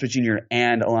Dennis Smith Jr.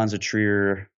 and Alonzo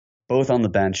Trier both on the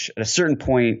bench. At a certain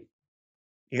point,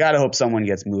 you got to hope someone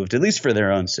gets moved, at least for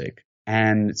their own sake.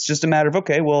 And it's just a matter of,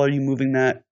 okay, well, are you moving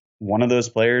that one of those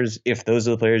players, if those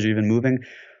are the players you're even moving,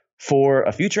 for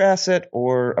a future asset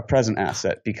or a present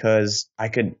asset? Because I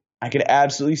could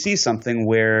absolutely see something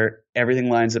where everything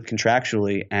lines up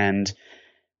contractually, and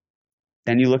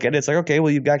then you look at it, it's like, okay,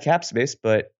 well, you've got cap space,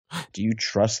 but do you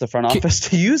trust the front office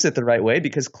to use it the right way?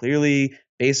 Because clearly,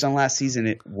 based on last season,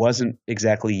 it wasn't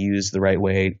exactly used the right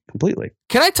way completely.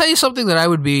 Can I tell you something that I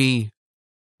would be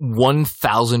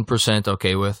 1,000%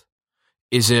 okay with?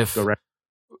 Is if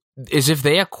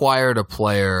they acquired a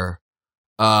player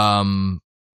that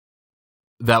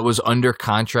was under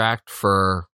contract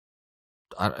for,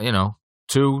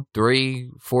 2, 3,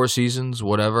 4 seasons,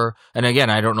 whatever. And again,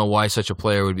 I don't know why such a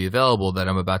player would be available that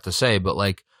I'm about to say, but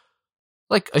like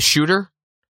a shooter,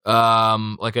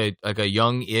 like a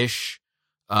young-ish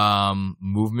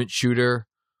movement shooter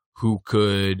who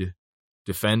could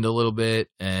defend a little bit.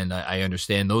 And I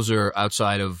understand those are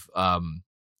outside of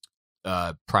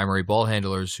primary ball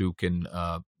handlers who can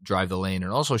drive the lane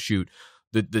and also shoot.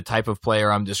 The type of player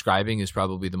I'm describing is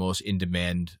probably the most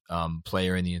in-demand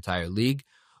player in the entire league.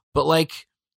 But, like,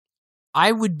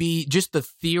 I would be just the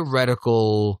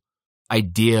theoretical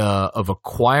idea of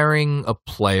acquiring a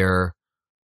player,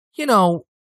 you know,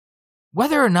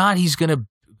 whether or not he's going to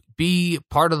be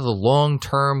part of the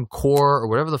long-term core or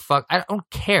whatever the fuck, I don't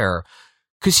care.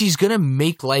 Because he's going to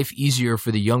make life easier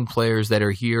for the young players that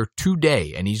are here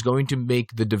today. And he's going to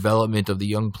make the development of the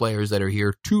young players that are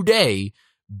here today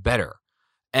better.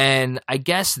 And I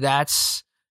guess that's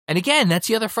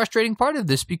the other frustrating part of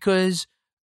this, because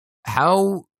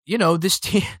how, you know, this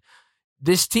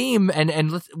team,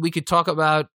 and we'll talk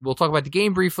about the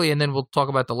game briefly, and then we'll talk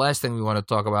about the last thing we want to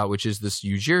talk about, which is this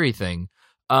Ujiri thing.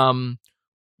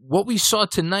 What we saw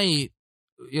tonight,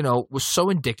 you know, was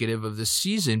so indicative of this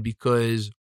season,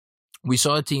 because we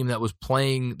saw a team that was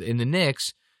playing in the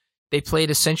Knicks. They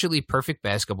played essentially perfect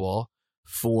basketball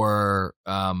for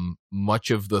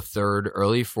much of the third,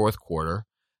 early fourth quarter.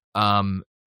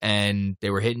 And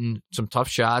they were hitting some tough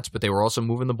shots, but they were also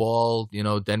moving the ball. You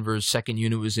know, Denver's second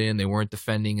unit was in. They weren't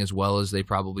defending as well as they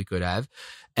probably could have.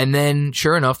 And then,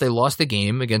 sure enough, they lost the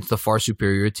game against the far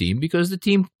superior team, because the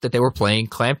team that they were playing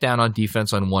clamped down on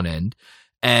defense on one end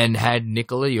and had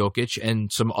Nikola Jokic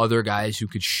and some other guys who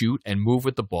could shoot and move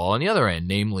with the ball on the other end,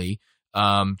 namely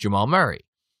Jamal Murray.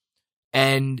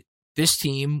 And this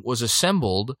team was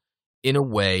assembled in a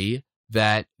way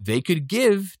that they could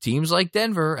give teams like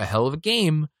Denver a hell of a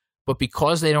game, but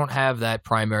because they don't have that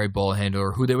primary ball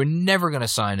handler who they were never going to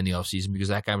sign in the offseason because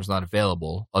that guy was not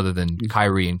available other than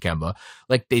Kyrie and Kemba,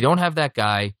 like, they don't have that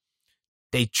guy.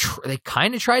 They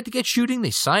kind of tried to get shooting.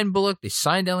 They signed Bullock. They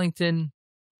signed Ellington,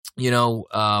 you know,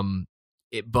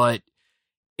 but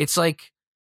it's like,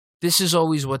 this is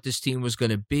always what this team was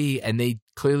going to be, and they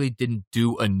clearly didn't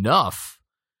do enough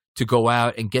to go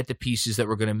out and get the pieces that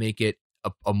were going to make it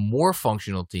a more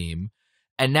functional team.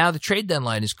 And now the trade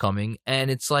deadline is coming, and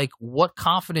it's like, what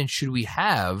confidence should we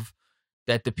have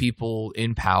that the people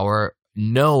in power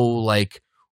know, like,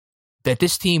 that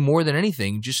this team, more than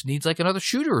anything, just needs like another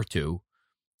shooter or two?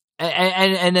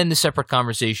 And then the separate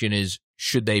conversation is,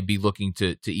 should they be looking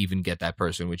to even get that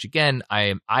person, which again,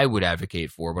 I would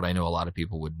advocate for, but I know a lot of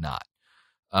people would not.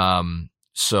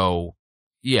 So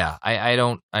yeah, I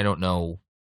don't know.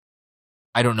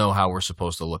 I don't know how we're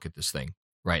supposed to look at this thing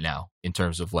right now in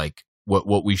terms of like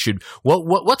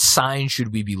what signs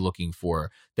should we be looking for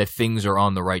that things are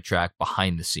on the right track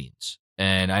behind the scenes?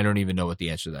 And I don't even know what the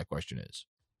answer to that question is.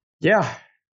 Yeah.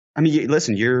 I mean,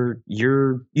 listen,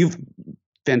 you've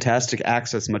fantastic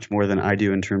access, much more than I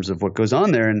do, in terms of what goes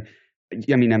on there. And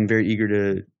I mean, I'm very eager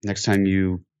to, next time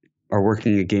you are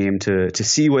working a game, to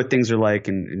see what things are like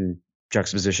in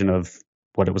juxtaposition of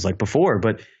what it was like before.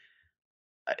 But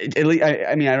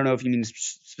I mean, I don't know if you mean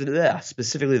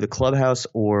specifically the clubhouse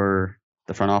or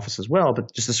the front office as well,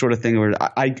 but just the sort of thing where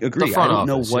I agree. I don't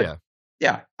know what.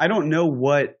 Yeah, I don't know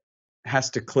what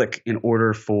has to click in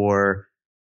order for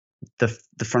the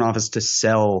front office to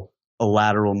sell a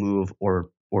lateral move or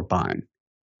buying.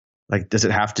 Like, does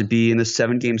it have to be in a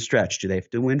 7-game stretch? Do they have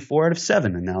to win 4 out of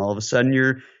 7? And now all of a sudden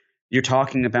you're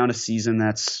talking about a season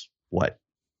that's what,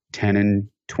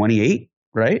 10-28,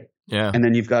 right? Yeah. And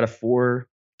then you've got a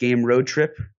 4-game road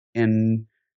trip in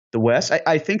the West.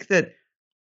 I think that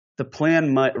the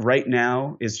plan right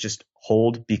now is just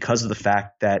hold, because of the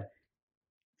fact that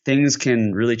things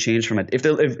can really change from it. If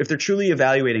they're truly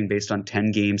evaluating based on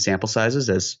 10-game sample sizes,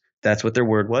 as that's what their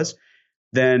word was,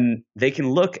 then they can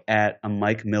look at a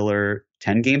Mike Miller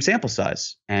 10-game sample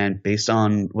size. And based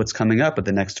on what's coming up at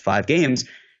the next 5 games,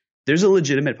 there's a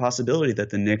legitimate possibility that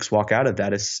the Knicks walk out of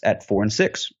that at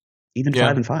 4-6, even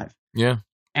 5-5. Yeah.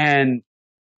 And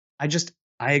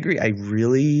I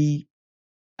agree.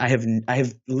 I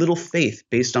have little faith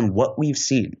based on what we've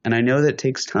seen. And I know that it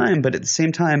takes time, but at the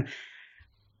same time,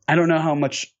 I don't know how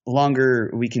much longer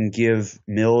we can give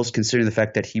Mills, considering the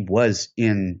fact that he was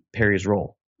in Perry's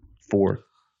role for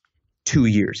 2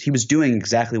 years. He was doing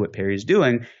exactly what Perry's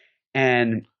doing,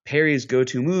 and Perry's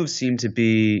go-to moves seem to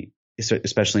be,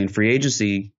 especially in free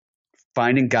agency,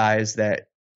 finding guys that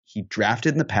he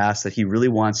drafted in the past that he really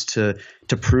wants to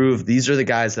prove these are the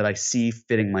guys that I see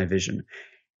fitting my vision.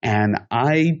 And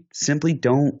I simply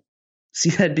don't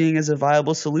see that being as a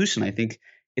viable solution. I think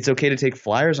it's okay to take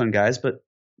flyers on guys, but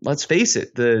let's face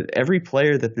it, every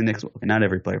player that the Knicks, not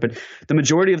every player, but the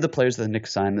majority of the players that the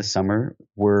Knicks signed this summer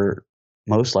were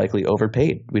most likely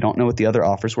overpaid. We don't know what the other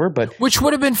offers were, but which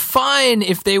would have been fine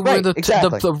if they were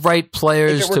the right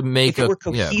players to make if it were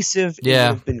cohesive. It would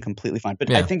have been completely fine.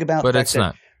 But I think about the fact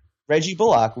that Reggie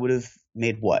Bullock would have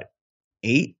made what,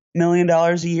 $8 million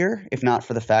a year, if not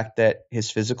for the fact that his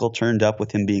physical turned up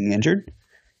with him being injured.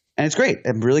 And it's great.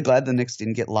 I'm really glad the Knicks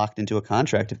didn't get locked into a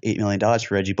contract of $8 million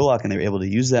for Reggie Bullock, and they were able to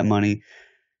use that money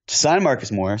to sign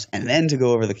Marcus Morris and then to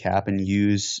go over the cap and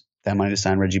use that money to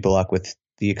sign Reggie Bullock with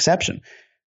the exception.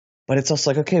 But it's also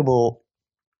like, okay, well,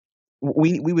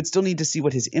 we would still need to see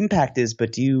what his impact is,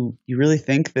 but do you really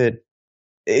think that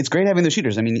it's great having the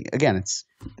shooters? I mean, again,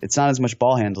 it's not as much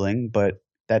ball handling, but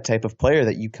that type of player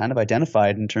that you kind of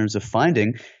identified in terms of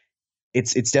finding,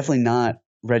 it's definitely not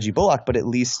Reggie Bullock, but at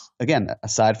least, again,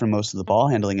 aside from most of the ball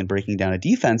handling and breaking down a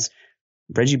defense,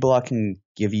 Reggie Bullock can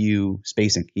give you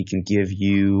spacing. He can give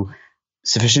you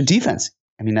sufficient defense.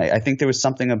 I mean, I think there was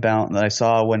something about that I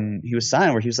saw when he was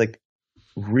signed where he was like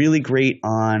really great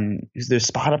on their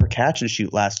spot up or catch and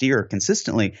shoot last year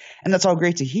consistently, and that's all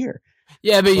great to hear.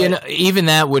 Yeah, but you know, even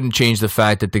that wouldn't change the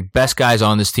fact that the best guys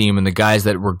on this team and the guys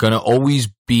that were going to always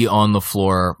be on the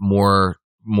floor more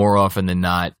often than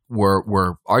not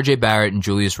were RJ Barrett and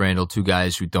Julius Randle, two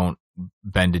guys who don't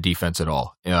bend to defense at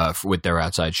all with their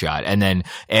outside shot. And then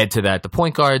add to that the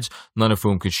point guards, none of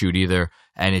whom could shoot either.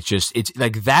 And it's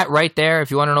like that right there.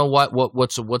 If you want to know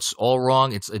what's all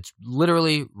wrong, it's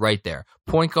literally right there.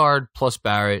 Point guard plus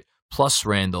Barrett plus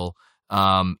Randle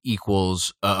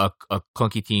equals a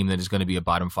clunky team that is going to be a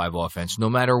bottom 5 offense, no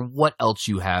matter what else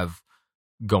you have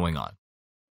going on.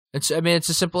 It's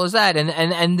as simple as that.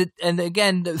 And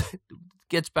again,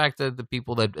 gets back to the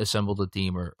people that assembled the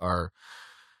team are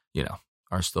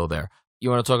still there. You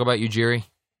want to talk about Ujiri?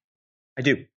 I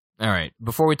do. All right.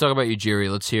 Before we talk about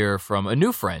Ujiri, let's hear from a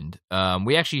new friend.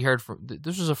 We actually heard from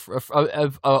this was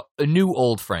a new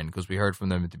old friend because we heard from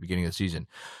them at the beginning of the season.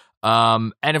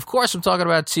 And of course, I'm talking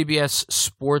about CBS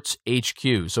Sports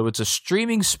HQ. So it's a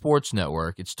streaming sports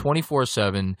network. It's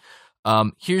 24/7.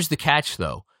 Here's the catch,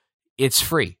 though. It's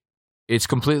free. It's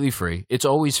completely free. It's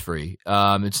always free.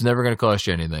 It's never going to cost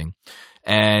you anything.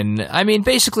 And I mean,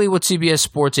 basically what CBS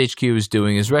Sports HQ is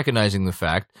doing is recognizing the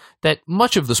fact that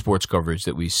much of the sports coverage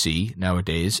that we see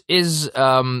nowadays is,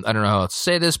 I don't know how else to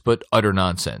say this, but utter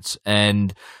nonsense.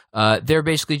 And they're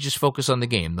basically just focused on the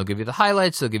game. They'll give you the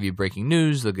highlights. They'll give you breaking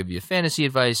news. They'll give you fantasy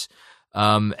advice.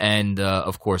 And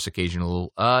of course,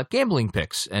 occasional gambling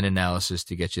picks and analysis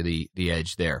to get you the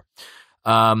edge there.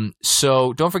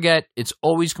 So don't forget, it's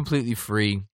always completely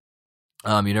free.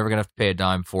 You're never going to have to pay a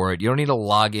dime for it. You don't need to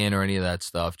log in or any of that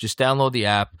stuff. Just download the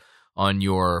app on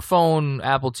your phone,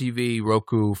 Apple TV,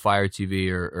 Roku, Fire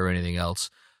TV, or anything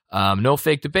else. No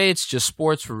fake debates, just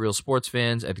sports for real sports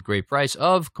fans at the great price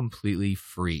of completely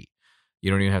free.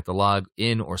 You don't even have to log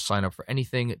in or sign up for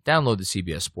anything. Download the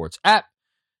CBS Sports app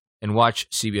and watch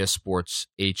CBS Sports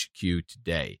HQ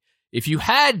today. If you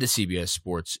had the CBS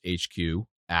Sports HQ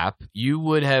app, you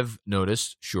would have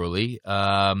noticed, surely,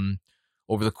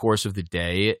 over the course of the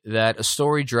day, that a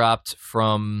story dropped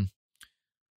from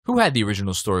who had the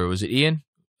original story? Was it Ian?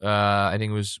 I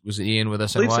think it was it Ian with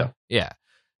SNY? So. Yeah.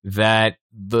 That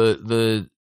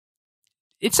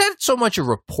it's not so much a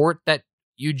report that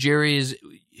Ujiri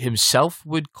himself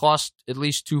would cost at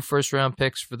least 2 first-round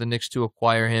picks for the Knicks to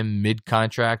acquire him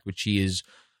mid-contract, which he is,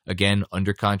 again,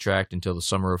 under contract until the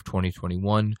summer of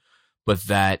 2021. But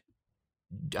that,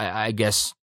 I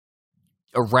guess,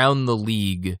 around the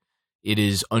league, it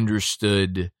is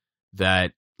understood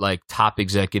that like top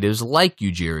executives like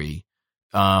Ujiri,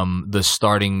 the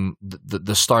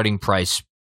starting price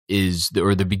is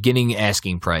or the beginning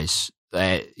asking price,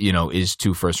 is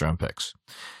 2 first-round picks.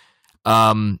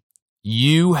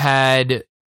 You had,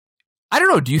 I don't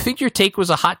know. Do you think your take was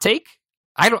a hot take?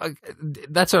 I don't.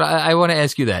 That's what I want to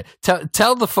ask you. That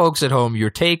tell the folks at home your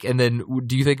take, and then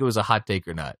do you think it was a hot take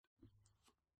or not?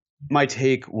 My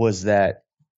take was that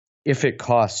if it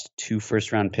cost 2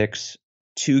 first-round picks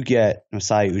to get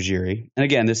Masai Ujiri, and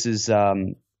again, this is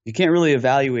you can't really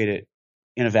evaluate it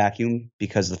in a vacuum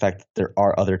because of the fact that there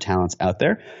are other talents out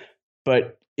there.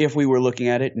 But if we were looking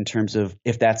at it in terms of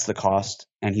if that's the cost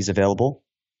and he's available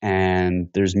and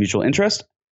there's mutual interest,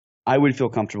 I would feel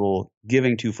comfortable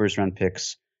giving 2 first-round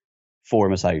picks for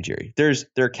Masai Ujiri.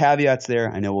 There are caveats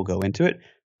there. I know we'll go into it,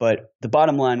 but the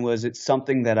bottom line was it's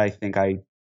something that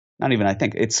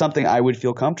it's something I would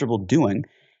feel comfortable doing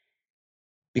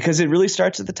because it really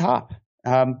starts at the top.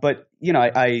 But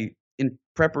I in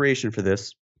preparation for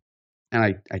this, and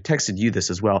I texted you this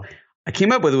as well, I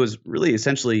came up with it was really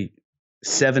essentially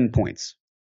 7 points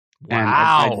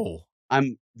Wow.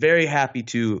 I'm very happy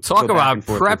to talk about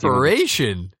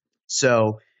preparation.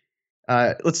 So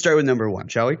let's start with number one,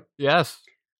 shall we? Yes.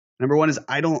 Number one is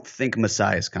I don't think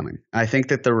Masai is coming. I think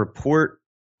that the report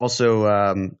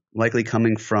also likely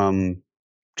coming from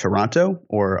Toronto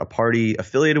or a party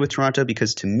affiliated with Toronto,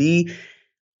 because to me,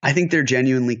 I think they're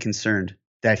genuinely concerned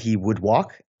that he would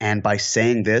walk. And by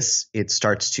saying this, it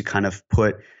starts to kind of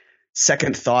put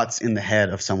second thoughts in the head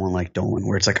of someone like Dolan,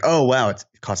 where it's like, oh, wow, it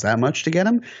costs that much to get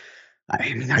him.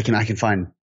 I mean, I can find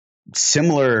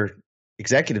similar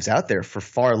executives out there for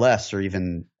far less or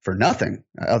even for nothing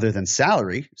other than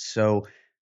salary. So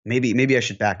maybe I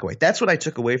should back away. That's what I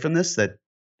took away from this, that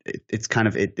it's kind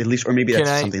of at least, or maybe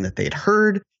that's something that they had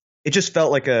heard. It just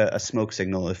felt like a smoke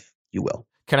signal, if you will.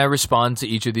 Can I respond to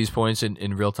each of these points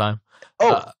in real time?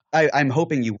 Oh, I'm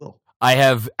hoping you will. I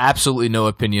have absolutely no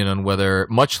opinion on whether,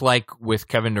 much like with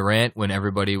Kevin Durant, when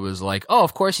everybody was like, oh,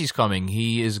 of course he's coming.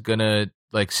 He is going to,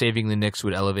 like, saving the Knicks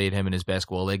would elevate him and his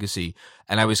basketball legacy.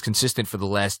 And I was consistent for the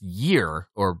last year,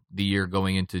 or the year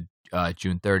going into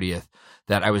June 30th,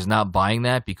 that I was not buying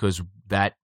that, because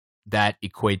that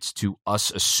equates to us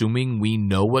assuming we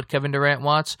know what Kevin Durant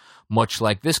wants, much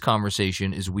like this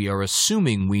conversation is we are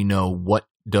assuming we know what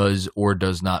does or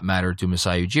does not matter to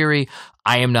Masai Ujiri.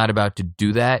 I am not about to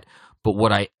do that, but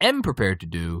what I am prepared to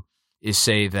do is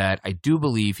say that I do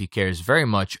believe he cares very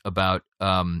much about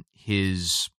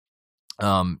his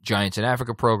Giants in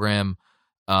Africa program,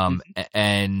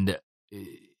 and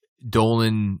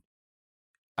Dolan.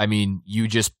 I mean, you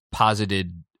just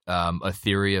posited a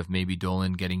theory of maybe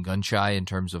Dolan getting gun shy in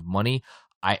terms of money.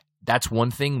 That's one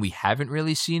thing we haven't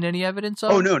really seen any evidence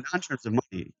of. Oh no, not in terms of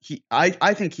money.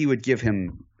 I think he would give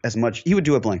him as much. He would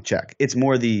do a blank check. It's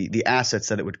more the assets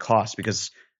that it would cost,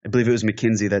 because I believe it was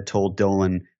McKinsey that told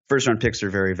Dolan first round picks are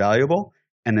very valuable,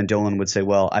 and then Dolan would say,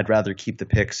 "Well, I'd rather keep the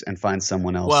picks and find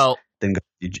someone else than go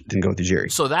with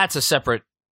Ujiri." So that's a separate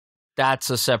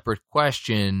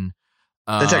question.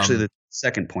 That's actually the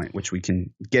second point, which we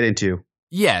can get into.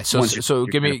 Yeah. So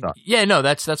give me. Yeah. No.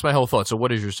 That's my whole thought. So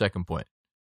what is your second point?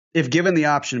 If given the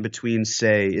option between,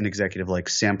 say, an executive like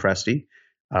Sam Presti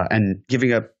and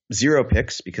giving up 0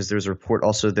 picks, because there's a report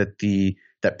also that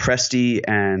that Presti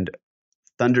and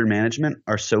Thunder management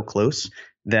are so close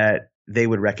that they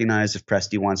would recognize if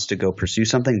Presti wants to go pursue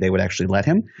something, they would actually let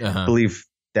him. Believe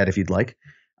that if you'd like.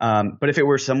 But if it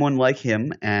were someone like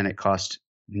him and it cost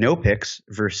no picks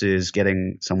versus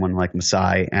getting someone like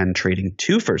Masai and trading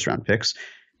 2 first-round picks,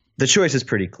 the choice is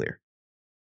pretty clear.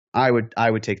 I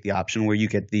would take the option where you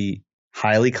get the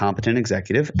highly competent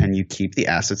executive and you keep the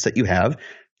assets that you have,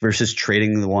 versus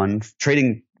trading one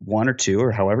or two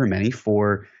or however many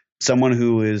for someone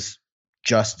who is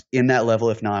just in that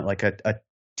level, if not like a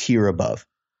tier above.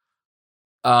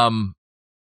 So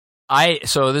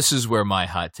this is where my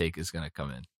hot take is going to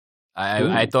come in.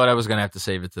 I thought I was going to have to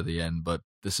save it to the end, but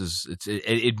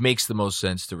it makes the most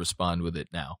sense to respond with it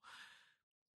now.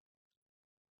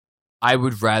 I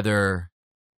would rather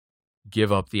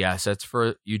give up the assets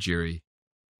for Ujiri.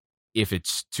 If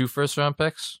it's 2 first-round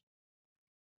picks,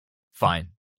 fine.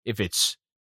 If it's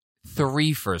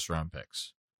 3 first-round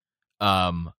picks,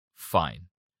 fine.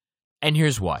 And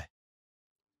here's why.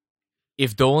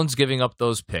 If Dolan's giving up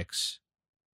those picks,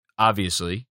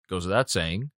 obviously, goes without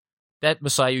saying, that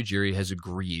Masai Ujiri has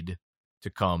agreed to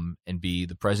come and be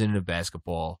the president of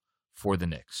basketball for the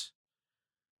Knicks.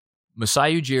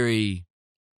 Masai Ujiri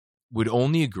would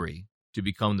only agree to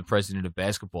become the president of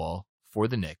basketball for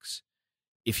the Knicks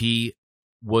if he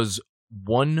was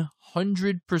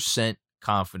 100%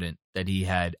 confident that he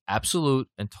had absolute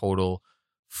and total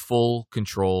full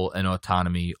control and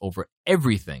autonomy over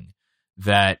everything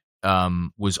that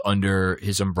was under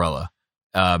his umbrella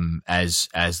as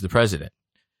the president.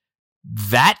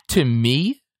 That, to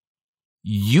me,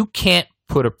 you can't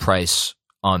put a price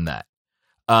on that.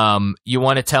 You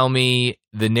want to tell me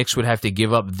the Knicks would have to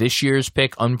give up this year's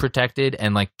pick unprotected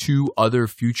and like 2 other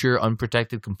future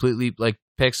unprotected completely like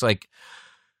picks? Like,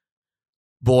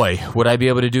 boy, would I be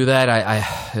able to do that?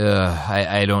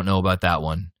 I don't know about that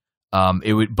one.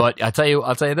 It would, but I'll tell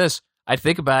you this. I'd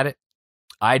think about it.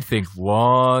 I'd think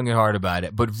long and hard about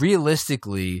it. But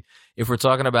realistically, if we're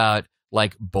talking about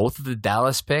like both of the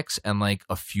Dallas picks and like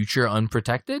a future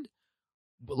unprotected,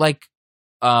 like,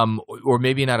 or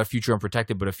maybe not a future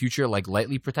unprotected, but a future like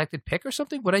lightly protected pick or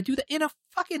something, would I do that in a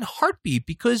fucking heartbeat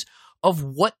because of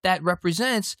what that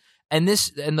represents? And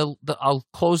I'll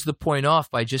close the point off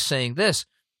by just saying this.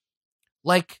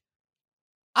 Like,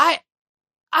 I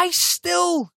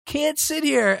still can't sit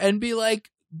here and be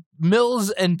like, Mills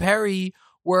and Perry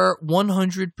were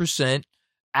 100%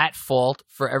 at fault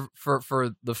for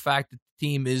the fact that the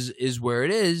team is where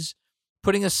it is,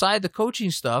 putting aside the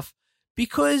coaching stuff,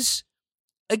 because,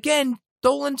 again,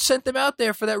 Dolan sent them out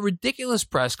there for that ridiculous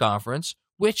press conference,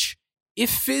 which, if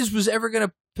Fizz was ever going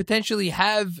to potentially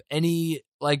have any,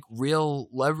 like, real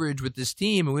leverage with this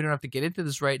team, and we don't have to get into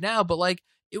this right now, but, like,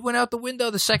 it went out the window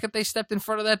the second they stepped in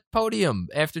front of that podium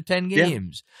after 10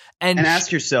 games. Yeah. And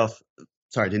ask yourself,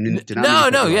 sorry,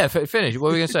 finish. What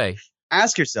were we going to say?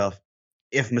 Ask yourself,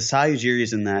 if Masai Ujiri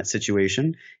is in that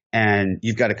situation and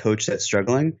you've got a coach that's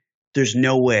struggling, there's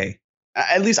no way.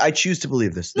 At least I choose to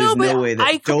believe this. There's no way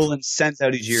that Dolan sends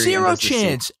out Ujiri. Zero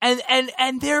chance.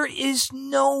 And there is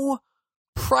no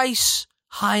price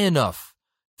high enough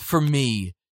for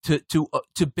me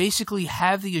to basically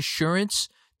have the assurance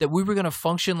that we were going to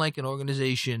function like an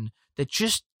organization that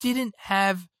just didn't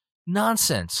have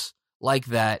nonsense like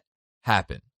that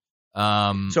happen.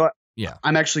 I'm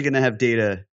actually going to have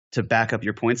data to back up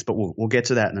your points, but we'll get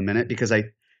to that in a minute, because I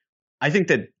think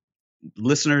that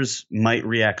listeners might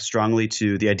react strongly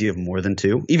to the idea of more than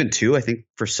two. Even two, I think,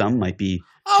 for some might be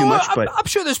too much. But I'm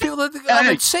sure there's people that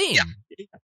are insane.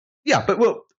 Yeah, but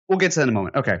we'll get to that in a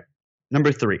moment. Okay,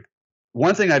 number 3.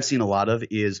 One thing I've seen a lot of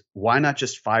is, why not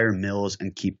just fire Mills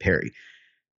and keep Perry?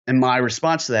 And my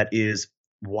response to that is,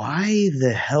 why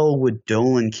the hell would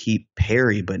Dolan keep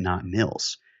Perry but not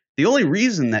Mills? The only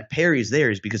reason that Perry's there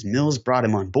is because Mills brought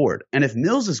him on board. And if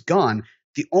Mills is gone,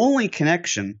 the only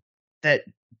connection that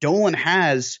Dolan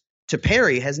has to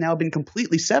Perry has now been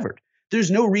completely severed.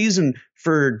 There's no reason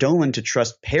for Dolan to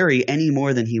trust Perry any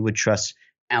more than he would trust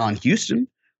Allan Houston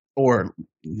or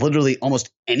literally almost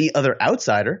any other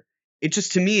outsider. It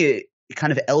just, to me,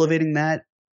 kind of elevating that,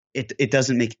 it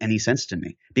doesn't make any sense to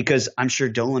me, because I'm sure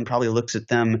Dolan probably looks at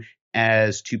them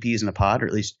as two peas in a pod, or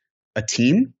at least a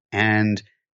team. And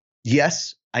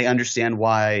yes, I understand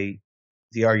why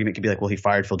the argument could be like, well, he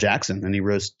fired Phil Jackson and he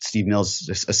rose Steve Mills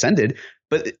ascended,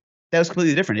 but that was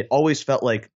completely different. It always felt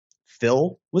like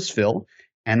Phil was Phil,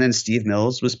 and then Steve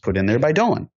Mills was put in there by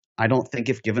Dolan. I don't think,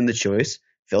 if given the choice,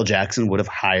 Phil Jackson would have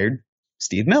hired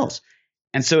Steve Mills.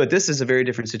 And so this is a very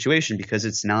different situation, because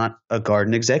it's not a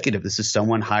Garden executive. This is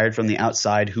someone hired from the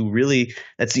outside who really,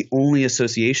 that's the only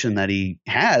association that he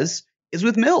has, is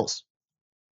with Mills.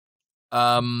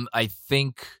 I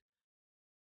think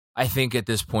at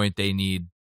this point they need,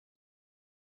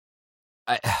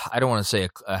 I don't want to say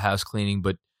a house cleaning,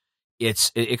 but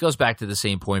it goes back to the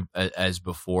same point as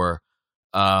before.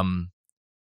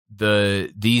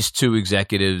 These two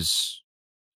executives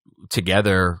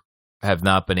together have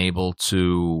not been able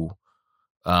to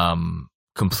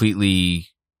completely,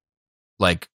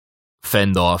 like,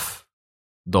 fend off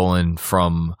Dolan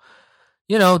from,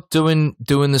 doing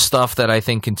the stuff that I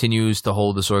think continues to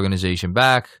hold this organization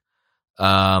back.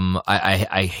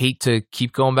 I hate to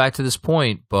keep going back to this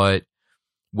point, but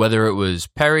whether it was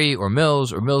Perry or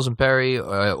Mills and Perry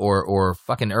or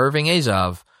fucking Irving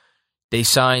Azov, they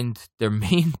signed their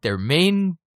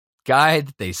main guy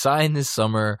that they signed this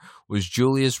summer was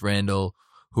Julius Randle,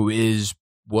 who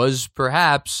was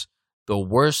perhaps the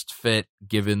worst fit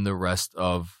given the rest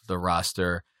of the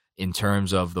roster in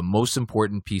terms of the most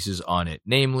important pieces on it,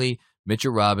 namely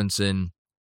Mitchell Robinson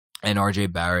and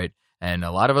RJ Barrett. And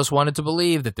a lot of us wanted to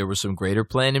believe that there was some greater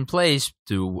plan in place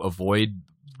to avoid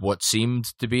what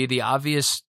seemed to be the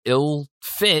obvious ill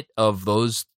fit of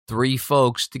those three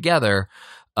folks together.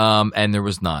 And there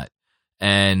was not.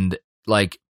 And,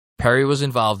 like, Perry was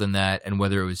involved in that, and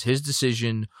whether it was his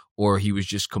decision or he was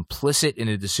just complicit in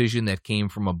a decision that came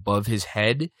from above his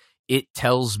head, it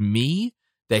tells me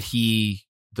that he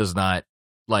does not,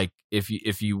 like, if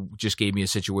you just gave me a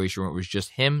situation where it was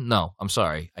just him, no, I'm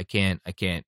sorry. I can't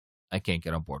get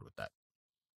on board with that.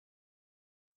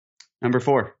 Number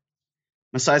 4,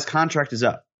 Masai's contract is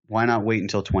up. Why not wait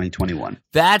until 2021?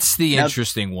 That's the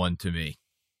interesting one to me.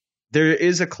 There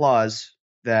is a clause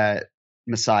that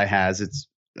Masai has. It's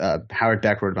Howard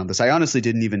Beck wrote about this. I honestly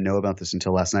didn't even know about this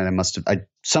until last night. I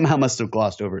somehow must have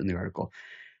glossed over it in the article.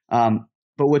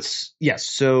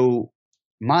 So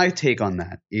my take on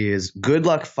that is, good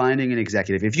luck finding an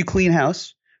executive. If you clean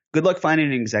house, good luck finding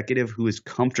an executive who is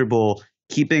comfortable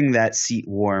keeping that seat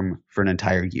warm for an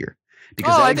entire year.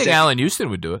 Because I think Allan Houston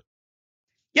would do it.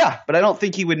 Yeah, but I don't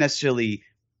think he would necessarily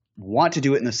want to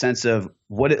do it in the sense of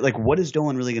what is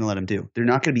Dolan really going to let him do? There are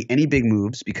not going to be any big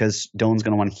moves, because Dolan's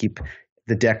going to want to keep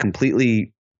the deck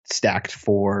completely stacked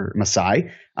for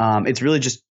Masai. It's really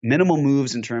just minimal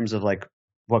moves in terms of, like,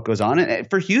 what goes on. And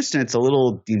for Houston, it's a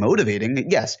little demotivating.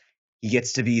 Yes, he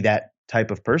gets to be that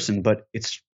type of person, but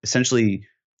it's essentially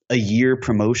a year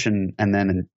promotion and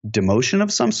then a demotion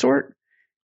of some sort.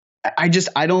 I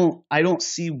don't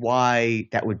see why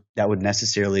that would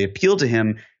necessarily appeal to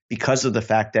him, because of the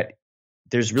fact that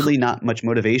there's really not much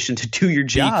motivation to do your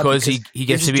job because he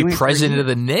gets to be president of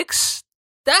the Knicks.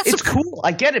 It's cool.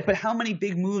 I get it, but how many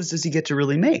big moves does he get to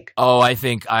really make? Oh, I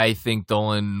think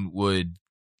Dolan would.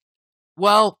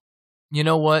 Well, you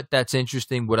know what? That's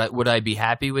interesting. Would I be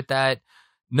happy with that?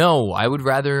 No, I would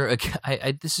rather.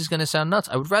 This is going to sound nuts.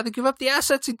 I would rather give up the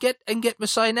assets and get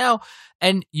Masai now.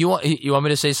 And you want me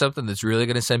to say something that's really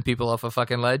going to send people off a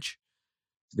fucking ledge?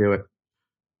 Do it.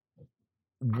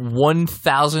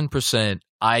 1,000%.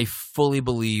 I fully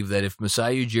believe that if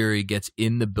Masai Ujiri gets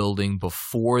in the building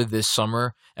before this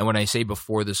summer, and when I say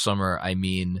before this summer, I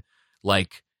mean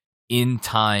like in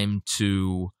time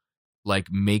to like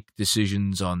make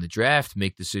decisions on the draft,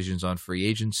 make decisions on free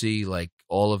agency, like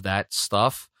all of that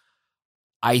stuff,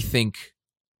 I think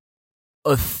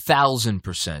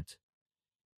 1,000%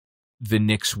 the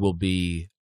Knicks will be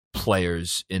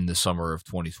players in the summer of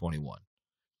 2021.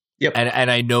 Yep. And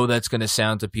I know that's going to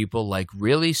sound to people like,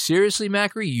 really? Seriously,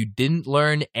 Macri? You didn't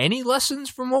learn any lessons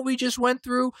from what we just went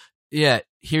through? Yeah,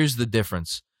 here's the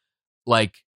difference.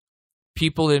 Like,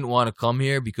 people didn't want to come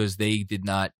here because they did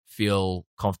not feel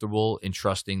comfortable in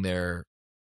trusting their...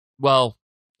 Well,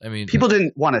 I mean... People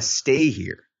didn't want to stay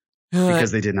here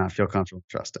because they did not feel comfortable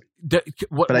trusting.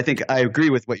 But I think I agree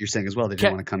with what you're saying as well. They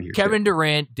didn't want to come here. Kevin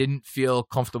Durant didn't feel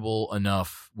comfortable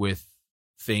enough with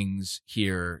things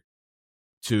here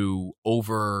to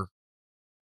overrule,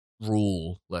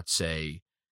 let's say,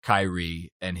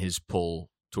 Kyrie and his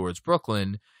pull towards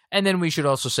Brooklyn. And then we should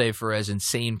also say, for as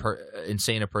insane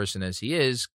a person as he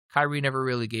is, Kyrie never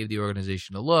really gave the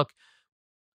organization a look.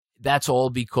 That's all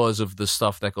because of the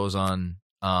stuff that goes on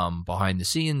behind the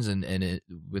scenes and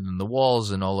within the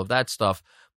walls and all of that stuff.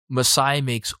 Masai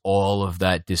makes all of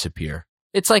that disappear.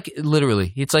 It's like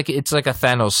literally, it's like a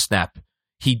Thanos snap.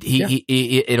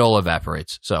 It all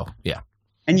evaporates. So yeah.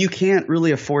 And you can't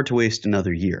really afford to waste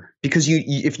another year because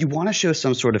if you want to show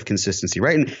some sort of consistency,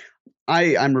 right? And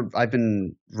I've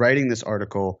been writing this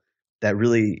article that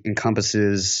really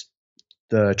encompasses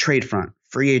the trade front,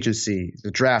 free agency, the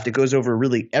draft. It goes over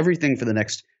really everything for the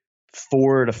next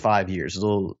 4 to 5 years.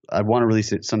 I want to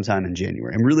release it sometime in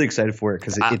January. I'm really excited for it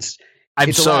because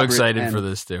I'm so excited for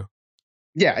this too.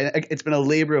 Yeah, it's been a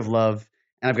labor of love,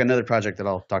 and I've got another project that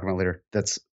I'll talk about later.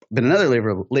 That's been another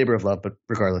labor of love, but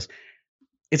regardless.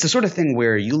 It's the sort of thing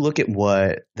where you look at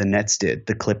what the Nets did,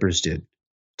 the Clippers did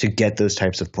to get those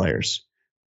types of players,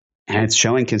 and it's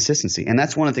showing consistency. And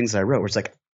that's one of the things that I wrote where it's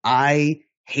like, I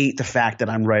hate the fact that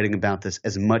I'm writing about this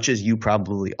as much as you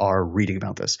probably are reading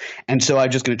about this. And so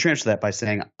I'm just going to transfer that by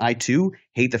saying I too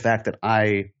hate the fact that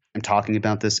I am talking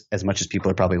about this as much as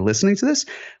people are probably listening to this.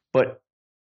 But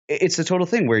it's the total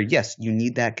thing where, yes, you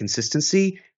need that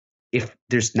consistency. If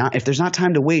there's not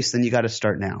time to waste, then you got to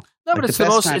start now. No, but it's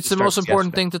the most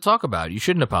important thing to talk about. You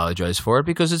shouldn't apologize for it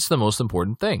because it's the most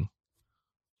important thing.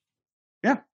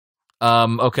 Yeah.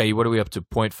 Okay. What are we up to?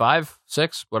 0.5,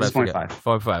 6? What? 0.5.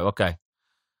 0.5. Okay.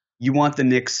 You want the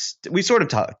Knicks? We sort of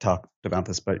talked about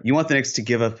this, but you want the Knicks to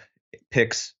give up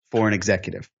picks for an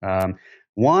executive.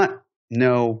 Want?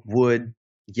 No. Would?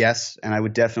 Yes. And I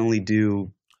would definitely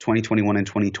do 2021 and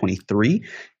 2023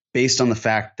 based on the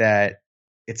fact that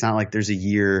it's not like there's a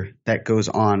year that goes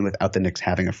on without the Knicks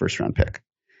having a first round pick,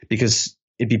 because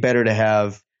it'd be better to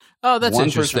have one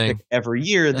first round pick every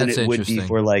year than it would be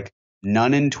for like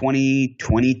none in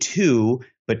 2022,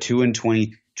 but 2 in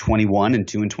 2021 and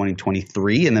 2 in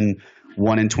 2023, and then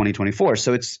 1 in 2024.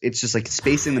 So it's just like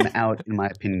spacing them out, in my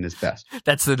opinion, is best.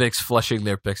 That's the Knicks flushing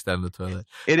their picks down the toilet.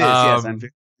 It is, yes. I'm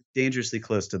dangerously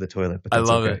close to the toilet, but that's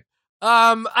I love it.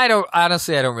 I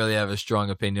don't really have a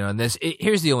strong opinion on this.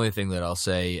 Here's the only thing that I'll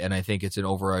say, and I think it's an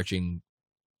overarching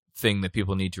thing that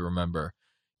people need to remember,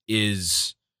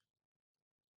 is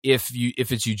if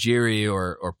it's Ujiri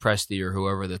or Presti or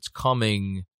whoever that's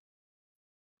coming,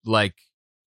 like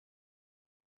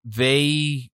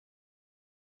they're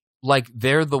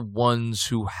the ones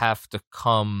who have to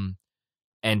come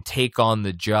and take on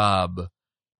the job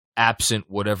absent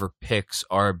whatever picks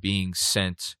are being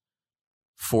sent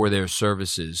for their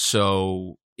services.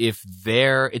 So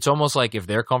it's almost like if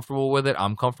they're comfortable with it,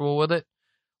 I'm comfortable with it.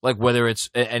 Like whether it's,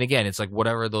 and again, it's like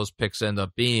whatever those picks end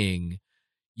up being,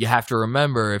 you have to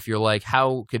remember, if you're like,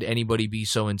 how could anybody be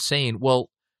so insane?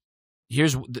 Well,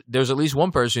 there's at least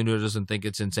one person who doesn't think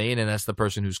it's insane, and that's the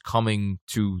person who's coming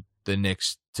to the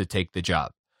Knicks to take the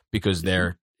job, because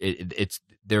there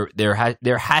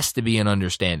has to be an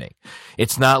understanding.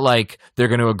 It's not like they're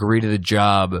going to agree to the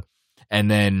job and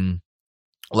then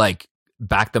like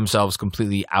back themselves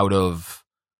completely out of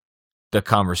the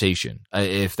conversation,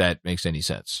 if that makes any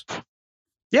sense.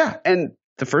 Yeah, and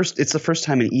it's the first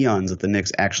time in eons that the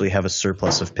Knicks actually have a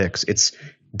surplus of picks. It's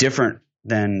different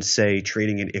than, say,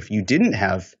 trading it if you didn't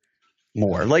have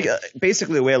more. Like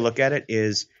basically the way I look at it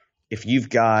is if you've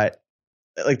got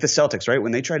like the Celtics, right?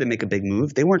 When they tried to make a big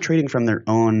move, they weren't trading from their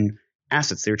own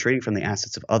assets. They were trading from the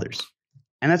assets of others.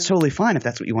 And that's totally fine if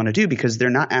that's what you want to do because they're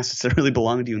not assets that really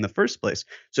belong to you in the first place.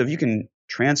 So if you can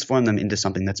transform them into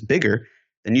something that's bigger,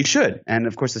 then you should. And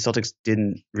of course the Celtics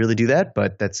didn't really do that,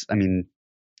 but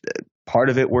part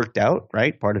of it worked out,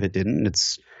 right? Part of it didn't.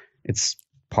 It's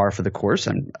par for the course.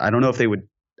 And I don't know if they would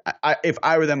if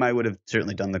I were them, I would have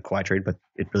certainly done the Kawhi trade, but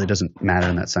it really doesn't matter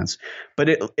in that sense. But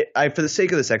for the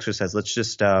sake of this exercise, let's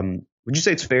just would you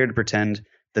say it's fair to pretend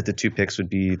that the 2 picks would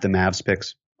be the Mavs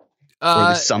picks?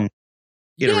 Or some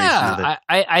iteration of it?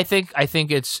 I think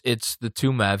it's the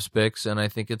 2 Mavs picks, and I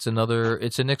think it's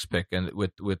a Knicks pick, and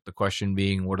with the question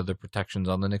being what are the protections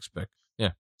on the Knicks pick?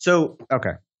 Yeah. So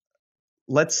okay,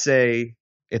 let's say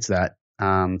it's that.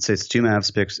 Say it's 2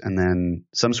 Mavs picks and then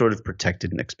some sort of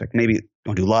protected Knicks pick. Maybe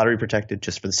we'll do lottery protected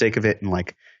just for the sake of it, and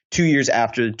like 2 years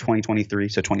after 2023,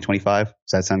 so 2025. Does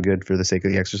that sound good for the sake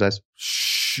of the exercise?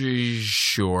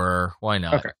 Sure, why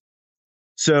not? Okay.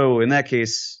 So in that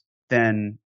case,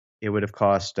 then it would have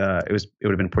cost. It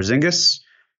would have been Porzingis,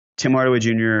 Tim Hardaway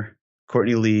Jr.,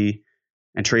 Courtney Lee,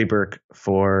 and Trey Burke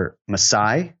for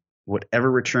Masai.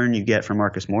 Whatever return you get from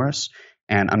Marcus Morris,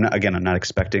 and I'm not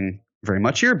expecting very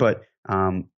much here, but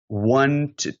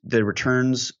the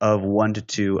returns of 1 to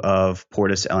 2 of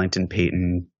Portis, Ellington,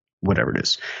 Payton, whatever it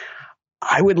is,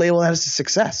 I would label that as a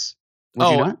success.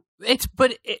 Would you not?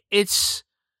 It's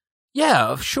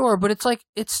yeah, sure, but it's like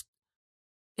it's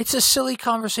a silly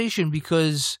conversation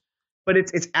because. But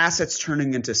it's assets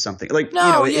turning into something like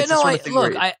no, it's no. Sort of thing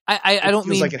look, I don't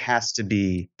mean like it has to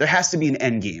be. There has to be an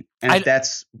end game, and if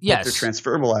that's what they're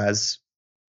transferable as,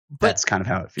 that's kind of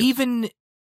how it feels. Even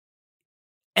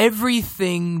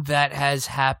everything that has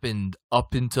happened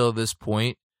up until this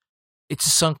point, it's a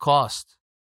sunk cost.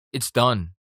 It's done.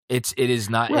 It is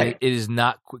not. Right. It is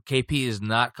not. KP is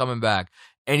not coming back.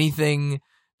 Anything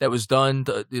that was done,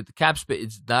 the cap space.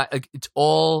 It's not. It's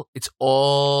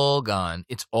all gone.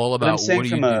 It's all about. But I'm saying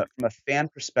from a fan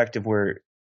perspective, where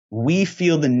we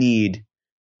feel the need,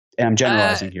 and I'm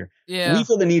generalizing here. Yeah. We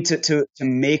feel the need to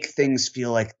make things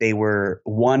feel like they were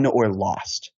won or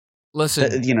lost.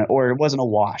 Listen, or it wasn't a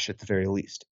wash at the very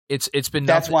least. It's been.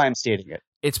 That's why I'm stating it.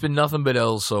 It's been nothing but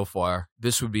L's so far.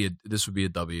 This would be a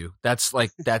W. That's. I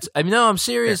mean, no, I'm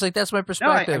serious. Like that's my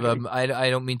perspective. No, I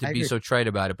don't mean to be so trite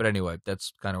about it, but anyway,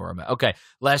 that's kind of where I'm at. Okay,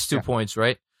 last 2 points,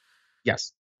 right?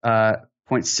 Yes.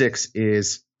 Point 6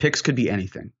 is picks could be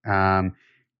anything. And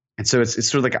so it's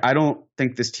sort of like I don't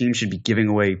think this team should be giving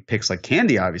away picks like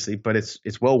candy, obviously, but it's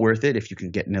well worth it if you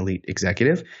can get an elite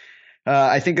executive.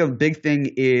 I think a big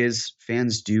thing is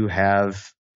fans do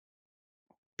have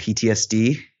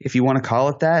PTSD, if you want to call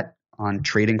it that, on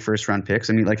trading first round picks.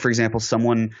 I mean, like for example,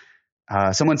 someone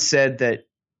said that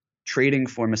trading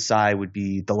for Masai would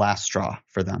be the last straw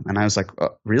for them, and I was like,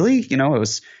 really? It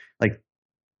was like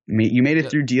you made it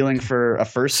through dealing for a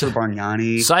first for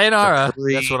Bargnani, sayonara.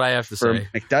 That's what I have to say.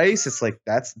 McDyess, it's like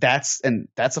that's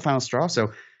the final straw.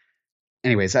 So,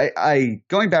 anyways, I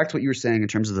going back to what you were saying in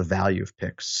terms of the value of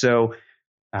picks. So,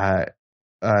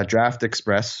 Draft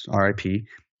Express, RIP.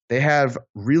 They have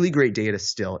really great data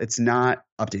still. It's not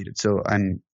updated. So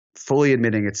I'm fully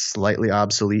admitting it's slightly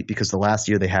obsolete because the last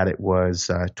year they had it was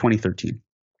 2013.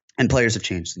 And players have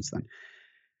changed since then.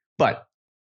 But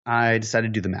I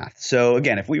decided to do the math. So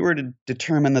again, if we were to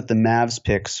determine that the Mavs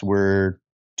picks were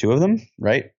 2 of them,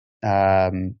 right?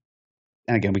 And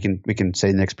again, we can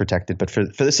say Knicks protected. But for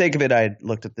the sake of it, I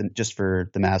looked at just for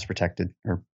the Mavs protected,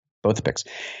 or both the picks.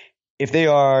 If they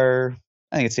are,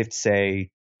 I think it's safe to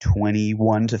say,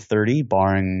 21 to 30,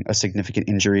 barring a significant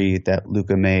injury that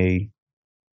Luka may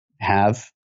have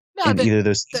either of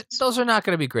those. Those are not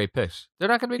going to be great picks. They're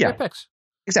not going to be great picks.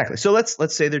 Exactly. So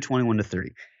let's say they're 21 to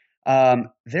 30.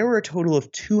 There were a total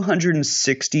of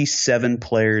 267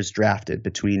 players drafted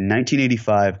between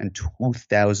 1985 and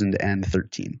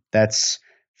 2013. That's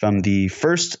from the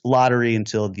first lottery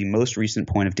until the most recent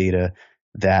point of data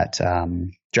that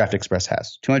Draft Express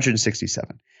has.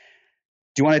 267.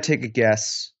 Do you want to take a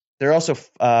guess? There are also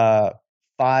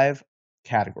 5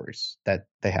 categories that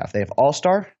they have. They have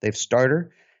all-star, they have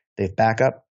starter, they have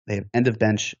backup, they have end of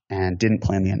bench, and didn't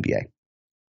play in the NBA.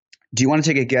 Do you want to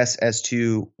take a guess as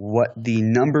to what the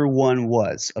number one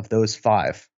was of those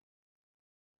 5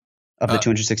 of the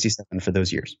 267 for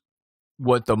those years?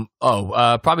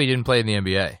 Probably didn't play in the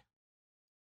NBA.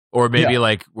 Or maybe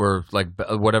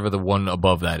whatever the one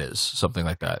above that is, something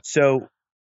like that.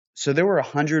 So there were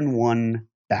 101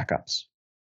 backups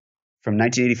from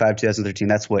 1985 to 2013.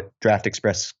 That's what Draft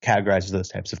Express categorizes those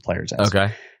types of players as.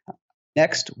 Okay.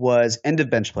 Next was end of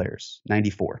bench players,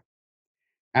 94.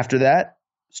 After that,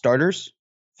 starters,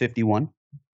 51.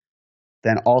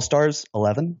 Then all-stars,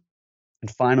 11.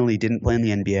 And finally, didn't play in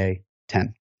the NBA,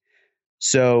 10.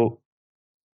 So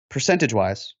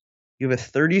percentage-wise, you have a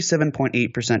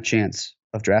 37.8% chance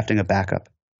of drafting a backup.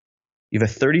 You have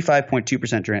a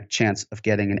 35.2% chance of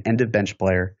getting an end-of-bench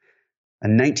player, a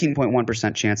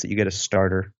 19.1% chance that you get a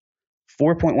starter,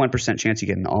 4.1% chance you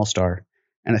get an all-star,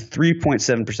 and a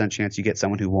 3.7% chance you get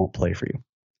someone who won't play for you.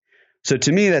 So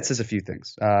to me, that says a few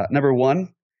things. Number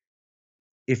one,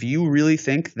 if you really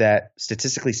think that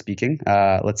statistically speaking,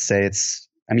 let's say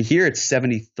here it's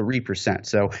 73%.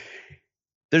 So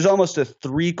there's almost a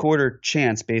 3/4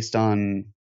 chance based on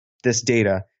this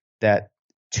data that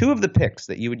two of the picks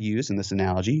that you would use in this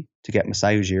analogy to get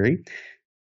Masai Ujiri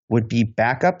would be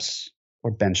backups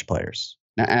or bench players.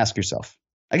 Now ask yourself.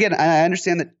 Again, I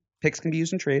understand that picks can be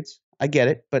used in trades. I get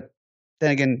it, but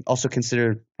then again, also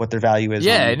consider what their value is.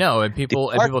 Yeah, I know, and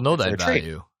people know that value.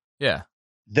 Trade. Yeah.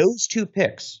 Those two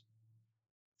picks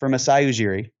for Masai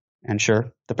Ujiri, and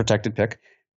sure, the protected pick,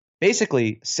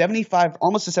 basically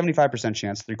almost a 75%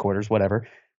 chance, 3/4, whatever,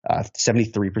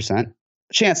 73%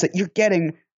 chance that you're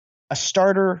getting a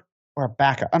starter or a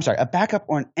backup. I'm sorry, a backup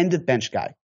or an end of bench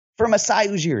guy for Masai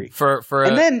Ujiri.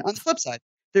 And then on the flip side,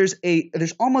 there's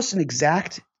almost an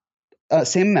exact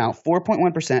same amount,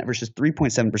 4.1% versus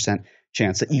 3.7%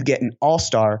 chance that you get an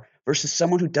all-star versus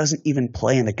someone who doesn't even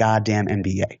play in the goddamn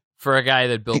NBA. For a guy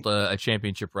that built a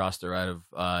championship roster out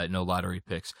of no lottery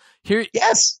picks. Here's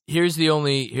the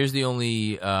only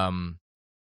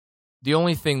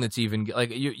thing that's even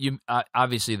like you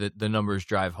obviously the numbers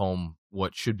drive home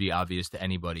what should be obvious to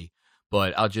anybody,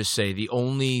 but I'll just say the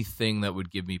only thing that would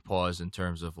give me pause in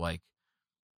terms of like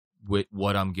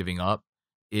what I'm giving up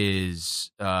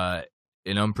is the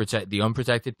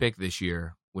unprotected pick this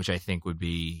year, which I think would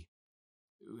be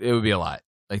a lot.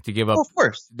 Like to give up, of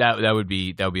course, that would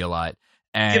be a lot.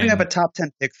 And giving up a top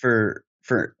 10 pick for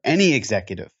any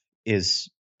executive is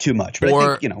too much. But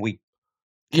I think we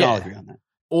can all agree on that.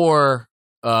 Or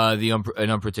an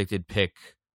unprotected pick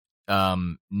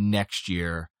next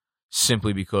year,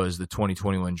 simply because the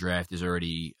 2021 draft is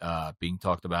already being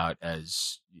talked about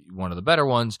as one of the better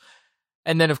ones.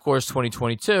 And then, of course,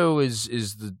 2022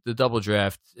 is the double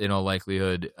draft in all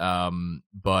likelihood.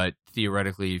 But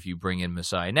theoretically, if you bring in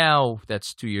Masai now,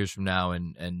 that's 2 years from now,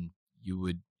 and you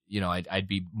would, I'd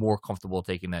be more comfortable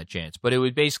taking that chance. But it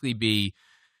would basically be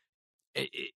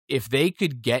if they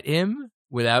could get him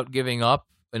without giving up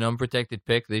an unprotected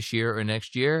pick this year or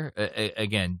next year.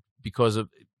 Again, because of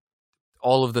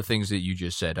all of the things that you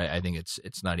just said, I think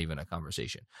it's not even a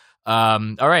conversation. All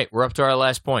right, we're up to our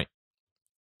last point.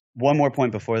 One more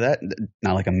point before that,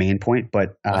 not like a main point,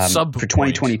 but for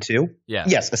 2022,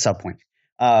 yes, a sub point.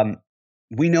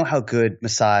 We know how good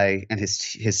Masai and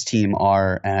his team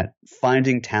are at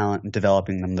finding talent and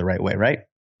developing them the right way, right?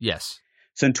 Yes.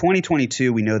 So in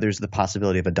 2022, we know there's the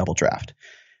possibility of a double draft.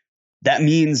 That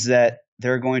means that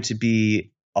there are going to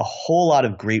be a whole lot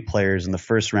of great players in the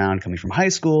first round coming from high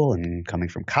school and coming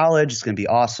from college. It's going to be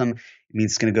awesome. It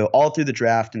means it's going to go all through the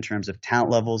draft in terms of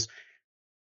talent levels.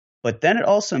 But then it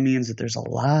also means that there's a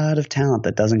lot of talent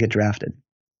that doesn't get drafted.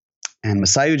 And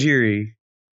Masai Ujiri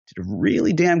did a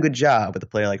really damn good job with a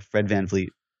player like Fred VanVleet.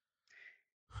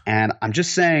 And I'm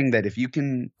just saying that if you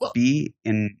can be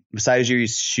in Masai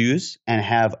Ujiri's shoes and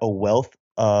have a wealth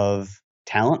of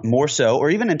talent, more so,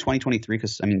 or even in 2023,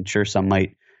 because sure, some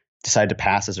might decide to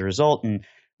pass as a result. And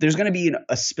there's going to be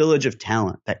a spillage of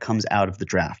talent that comes out of the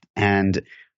draft. And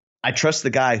I trust the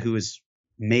guy who has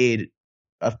made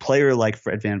a player like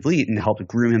Fred VanVleet and helped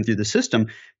groom him through the system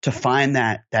to find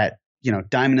that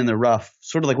diamond in the rough,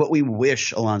 sort of like what we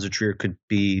wish Alonzo Trier could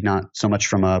be, not so much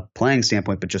from a playing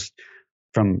standpoint, but just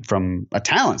from a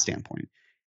talent standpoint.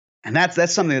 And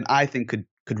that's something that I think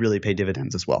could really pay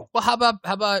dividends as well. Well, how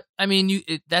about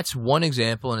that's one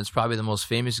example, and it's probably the most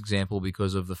famous example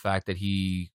because of the fact that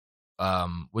he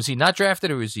was he not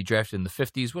drafted, or was he drafted in the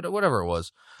 50s, whatever it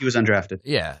was. He was undrafted.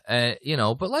 Yeah.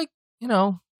 But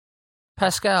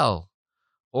Pascal,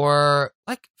 or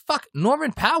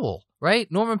Norman Powell, right?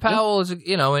 Norman Powell is,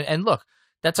 and look,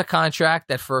 that's a contract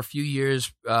that for a few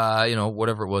years,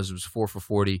 whatever it was 4 for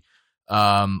 $40,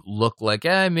 looked like,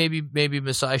 maybe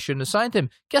Masai shouldn't have signed him.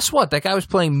 Guess what? That guy was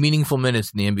playing meaningful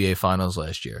minutes in the NBA Finals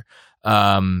last year.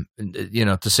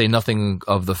 To say nothing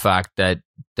of the fact that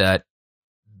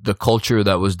the culture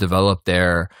that was developed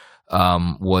there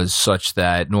was such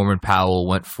that Norman Powell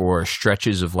went for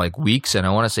stretches of like weeks, and I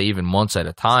want to say even months at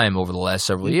a time over the last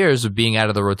several years of being out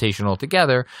of the rotation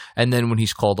altogether. And then when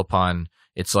he's called upon,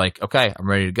 it's like, okay, I'm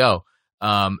ready to go.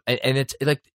 And it's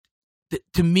like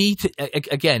to me,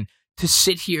 again, to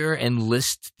sit here and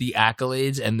list the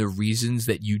accolades and the reasons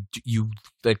that you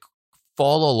like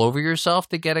fall all over yourself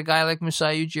to get a guy like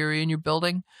Masai Ujiri in your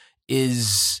building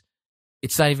it's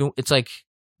not even, it's like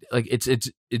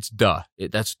it's duh.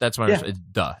 That's my it's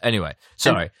duh. Anyway,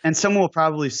 sorry. And someone will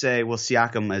probably say, well,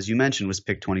 Siakam, as you mentioned, was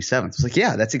picked 27th. It's like,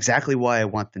 yeah, that's exactly why I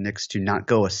want the Knicks to not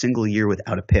go a single year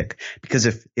without a pick. Because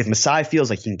if Masai feels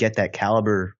like he can get that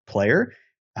caliber player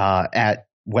at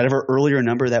whatever earlier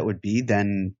number that would be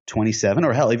than 27,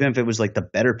 or hell, even if it was like the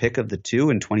better pick of the two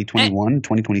in 2021,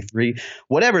 2023,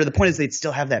 whatever, the point is they'd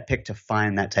still have that pick to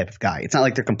find that type of guy. It's not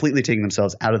like they're completely taking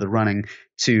themselves out of the running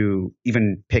to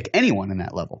even pick anyone in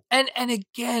that level. And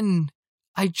again,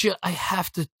 I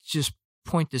have to just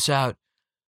point this out.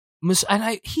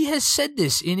 And he has said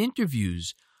this in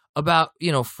interviews about,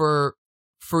 for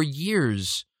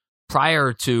years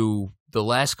prior to the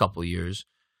last couple of years,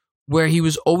 where he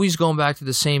was always going back to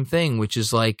the same thing, which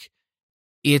is like,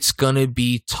 it's going to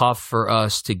be tough for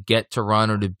us to get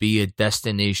Toronto to be a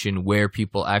destination where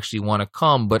people actually want to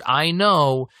come. But I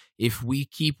know if we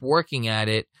keep working at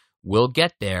it, we'll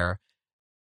get there.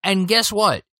 And guess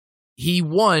what? He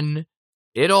won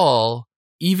it all,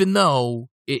 even though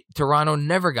Toronto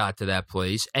never got to that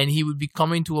place. And he would be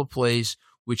coming to a place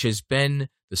which has been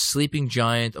the sleeping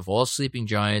giant of all sleeping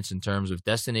giants in terms of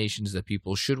destinations that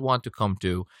people should want to come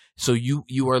to. So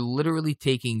you are literally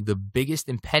taking the biggest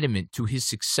impediment to his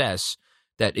success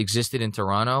that existed in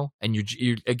Toronto, and you're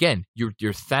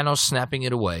Thanos snapping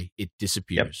it away. It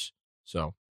disappears. Yep.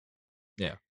 So,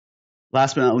 yeah.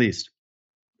 Last but not least,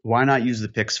 why not use the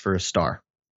picks for a star?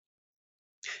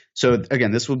 So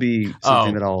again, this will be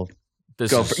something that I'll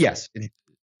go for. Yes,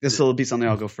 this will be something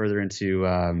I'll go further into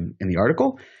in the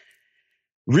article.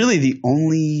 Really, the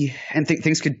only – and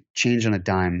things could change on a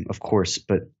dime, of course,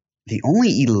 but the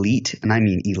only elite, and I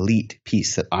mean elite,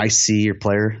 piece that I see, or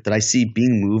player that I see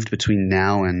being moved between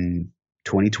now and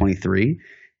 2023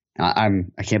 – I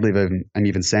can't believe I'm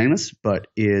even saying this, but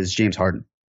is James Harden.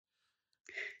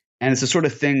 And it's the sort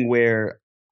of thing where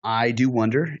I do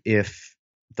wonder if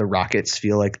the Rockets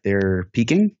feel like they're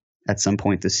peaking at some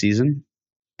point this season,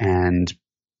 and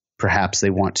perhaps they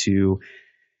want to –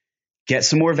 get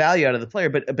some more value out of the player.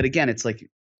 But again, it's like,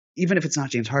 even if it's not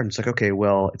James Harden, it's like, okay,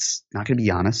 well, it's not going to be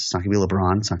Giannis. It's not going to be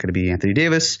LeBron. It's not going to be Anthony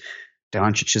Davis.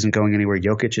 Doncic isn't going anywhere.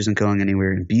 Jokic isn't going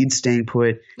anywhere. Embiid's staying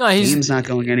put. No, Dame's not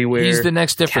going anywhere. He's the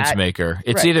next difference maker.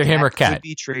 It's either him or Cat. Could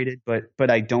be traded,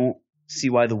 but I don't see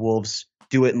why the Wolves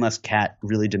do it unless Cat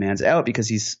really demands out, because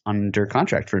he's under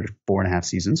contract for 4.5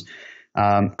 seasons.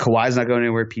 Kawhi's not going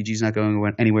anywhere, PG's not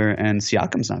going anywhere, and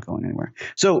Siakam's not going anywhere.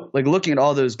 So, like, looking at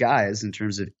all those guys in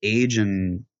terms of age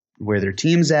and where their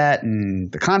team's at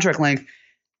and the contract length,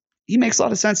 he makes a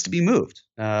lot of sense to be moved.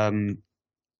 So,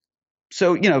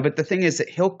 but the thing is that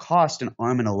he'll cost an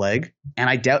arm and a leg, and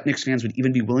I doubt Knicks fans would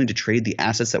even be willing to trade the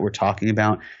assets that we're talking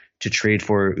about to trade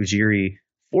for Ujiri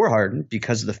for Harden,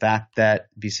 because of the fact that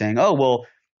be saying, oh, well,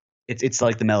 it's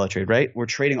like the Melo trade, right? We're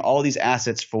trading all these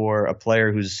assets for a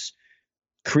player who's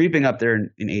creeping up there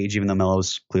in age, even though Melo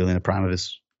was clearly in the prime of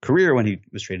his career when he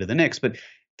was traded to the Knicks, but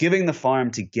giving the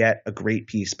farm to get a great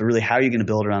piece. But really, how are you going to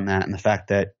build around that? And the fact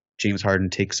that James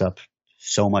Harden takes up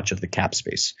so much of the cap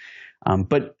space.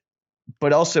 But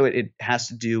also it has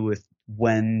to do with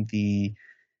when the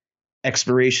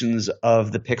expirations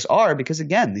of the picks are, because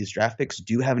again, these draft picks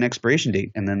do have an expiration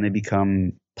date, and then they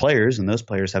become players, and those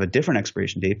players have a different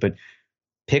expiration date. But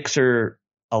picks are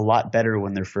a lot better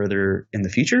when they're further in the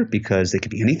future, because they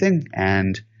could be anything.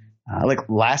 And like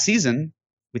last season,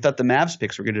 we thought the Mavs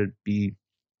picks were going to be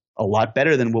a lot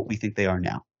better than what we think they are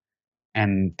now.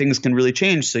 And things can really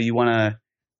change. So you want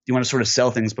to sort of sell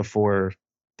things before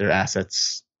their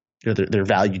assets or their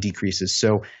value decreases.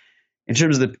 So in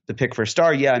terms of the pick for a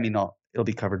star, yeah, I mean, it'll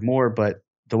be covered more. But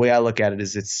the way I look at it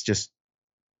is, it's just,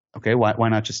 okay, why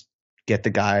not just get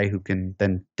the guy who can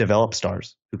then develop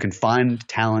stars, who can find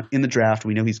talent in the draft.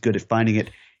 We know he's good at finding it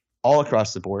all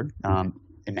across the board.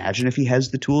 Imagine if he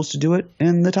has the tools to do it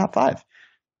in the top 5.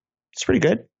 It's pretty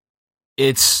good.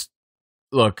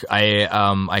 Look,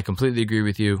 I completely agree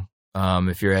with you.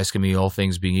 If you're asking me, all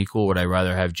things being equal, would I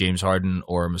rather have James Harden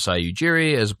or Masai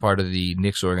Ujiri as a part of the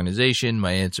Knicks organization?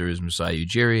 My answer is Masai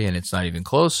Ujiri, and it's not even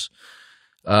close.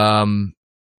 For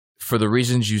the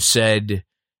reasons you said.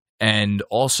 And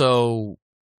also,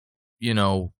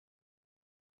 to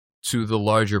the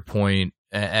larger point,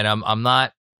 and I'm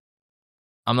not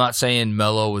saying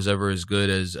Melo was ever as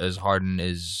good as Harden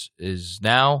is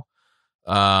now.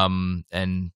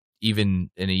 And even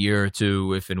in a year or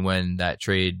two, if and when that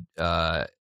trade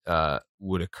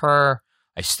would occur,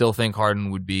 I still think Harden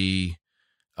would be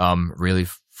really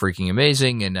freaking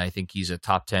amazing, and I think he's a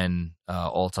top 10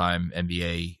 all-time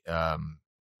NBA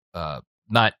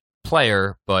not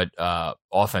player, but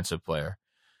offensive player.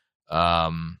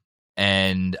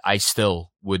 And I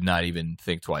still would not even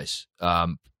think twice.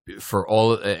 For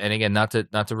all, and again, not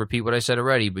to repeat what I said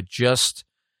already, but just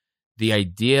the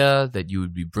idea that you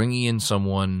would be bringing in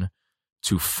someone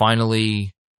to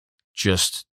finally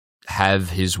just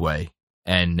have his way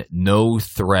and no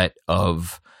threat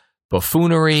of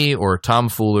buffoonery or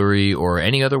tomfoolery or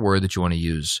any other word that you want to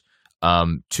use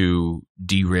to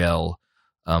derail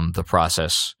the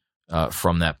process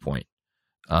from that point.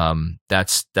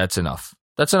 That's enough.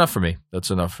 That's enough for me.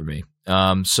 That's enough for me.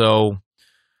 So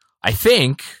I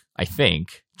think,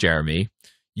 Jeremy,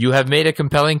 you have made a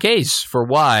compelling case for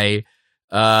why,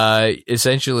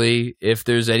 essentially, if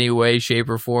there's any way, shape,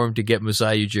 or form to get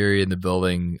Masai Ujiri in the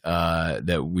building,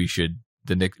 that we should,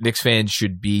 the Knicks fans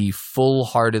should be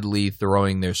full-heartedly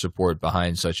throwing their support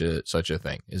behind such a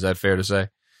thing. Is that fair to say?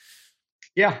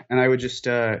 Yeah, and I would just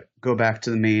go back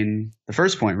to the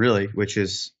first point, really, which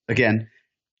is, again,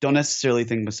 don't necessarily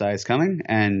think Masai is coming,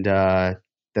 and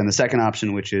then the second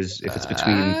option, which is if it's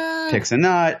between picks and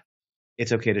not,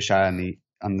 it's okay to shy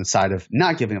on the side of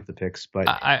not giving up the picks. But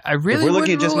I really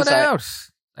wouldn't rule it out.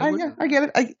 I get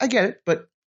it. I get it. But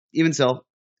even so,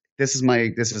 this is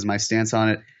my stance on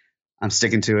it. I'm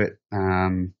sticking to it.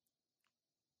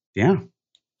 Yeah.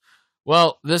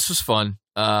 Well, this was fun.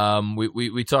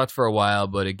 We talked for a while,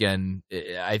 but again,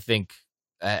 I think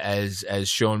as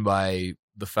shown by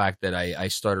the fact that I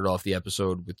started off the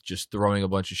episode with just throwing a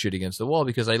bunch of shit against the wall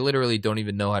because I literally don't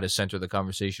even know how to center the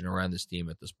conversation around this team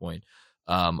at this point.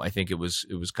 I think it was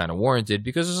kind of warranted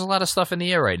because there's a lot of stuff in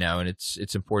the air right now, and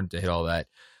it's important to hit all that.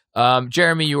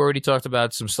 Jeremy, you already talked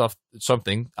about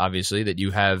something obviously that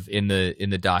you have in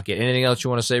the docket. Anything else you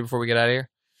want to say before we get out of here?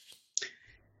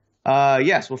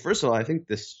 Yes. Well, first of all, I think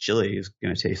this chili is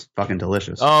going to taste fucking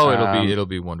delicious. Oh, it'll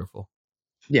be wonderful.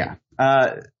 Yeah.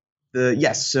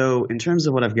 Yes. So in terms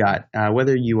of what I've got,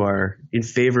 whether you are in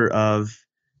favor of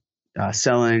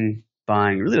selling,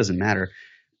 buying, it really doesn't matter.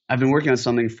 I've been working on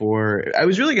something I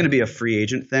was really going to be a free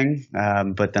agent thing,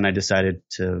 but then I decided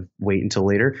to wait until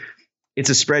later. It's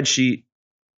a spreadsheet,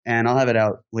 and I'll have it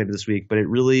out later this week, but it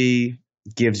really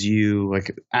gives you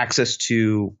like access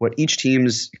to what each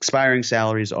team's expiring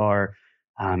salaries are.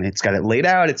 It's got it laid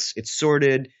out. It's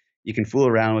sorted. You can fool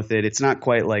around with it. It's not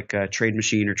quite like a Trade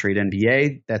Machine or Trade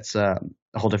NBA. That's a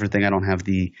whole different thing. I don't have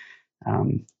the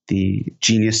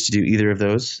genius to do either of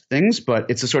those things,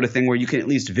 but it's the sort of thing where you can at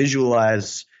least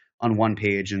visualize on one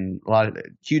page. And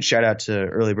huge shout out to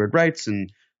Early Bird Rights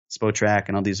and Spotrac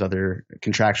and all these other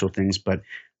contractual things. But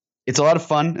it's a lot of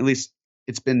fun. At least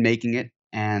it's been making it.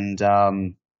 And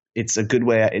it's a good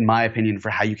way, in my opinion, for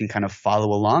how you can kind of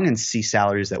follow along and see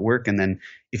salaries that work. And then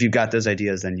if you've got those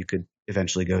ideas, then you could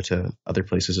eventually go to other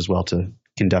places as well to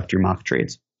conduct your mock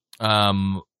trades.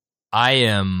 I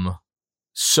am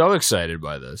so excited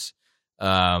by this.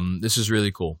 This is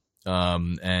really cool.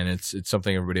 And it's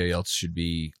something everybody else should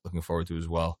be looking forward to as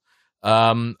well.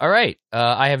 All right.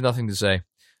 I have nothing to say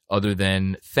other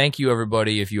than thank you,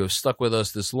 everybody. If you have stuck with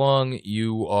us this long,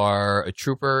 you are a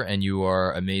trooper and you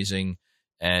are amazing.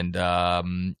 And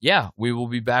we will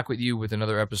be back with you with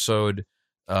another episode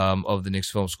of the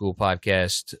Knicks Film School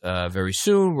podcast very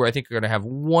soon, where I think we're going to have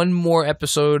one more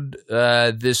episode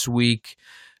this week.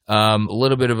 A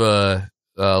little bit of a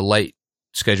light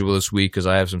schedule this week because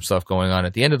I have some stuff going on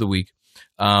at the end of the week.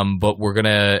 But we're going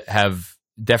to have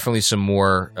definitely some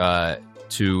more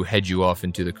to head you off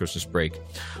into the Christmas break.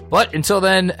 But until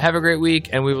then, have a great week,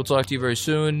 and we will talk to you very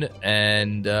soon.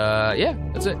 And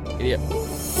that's it. Idiot.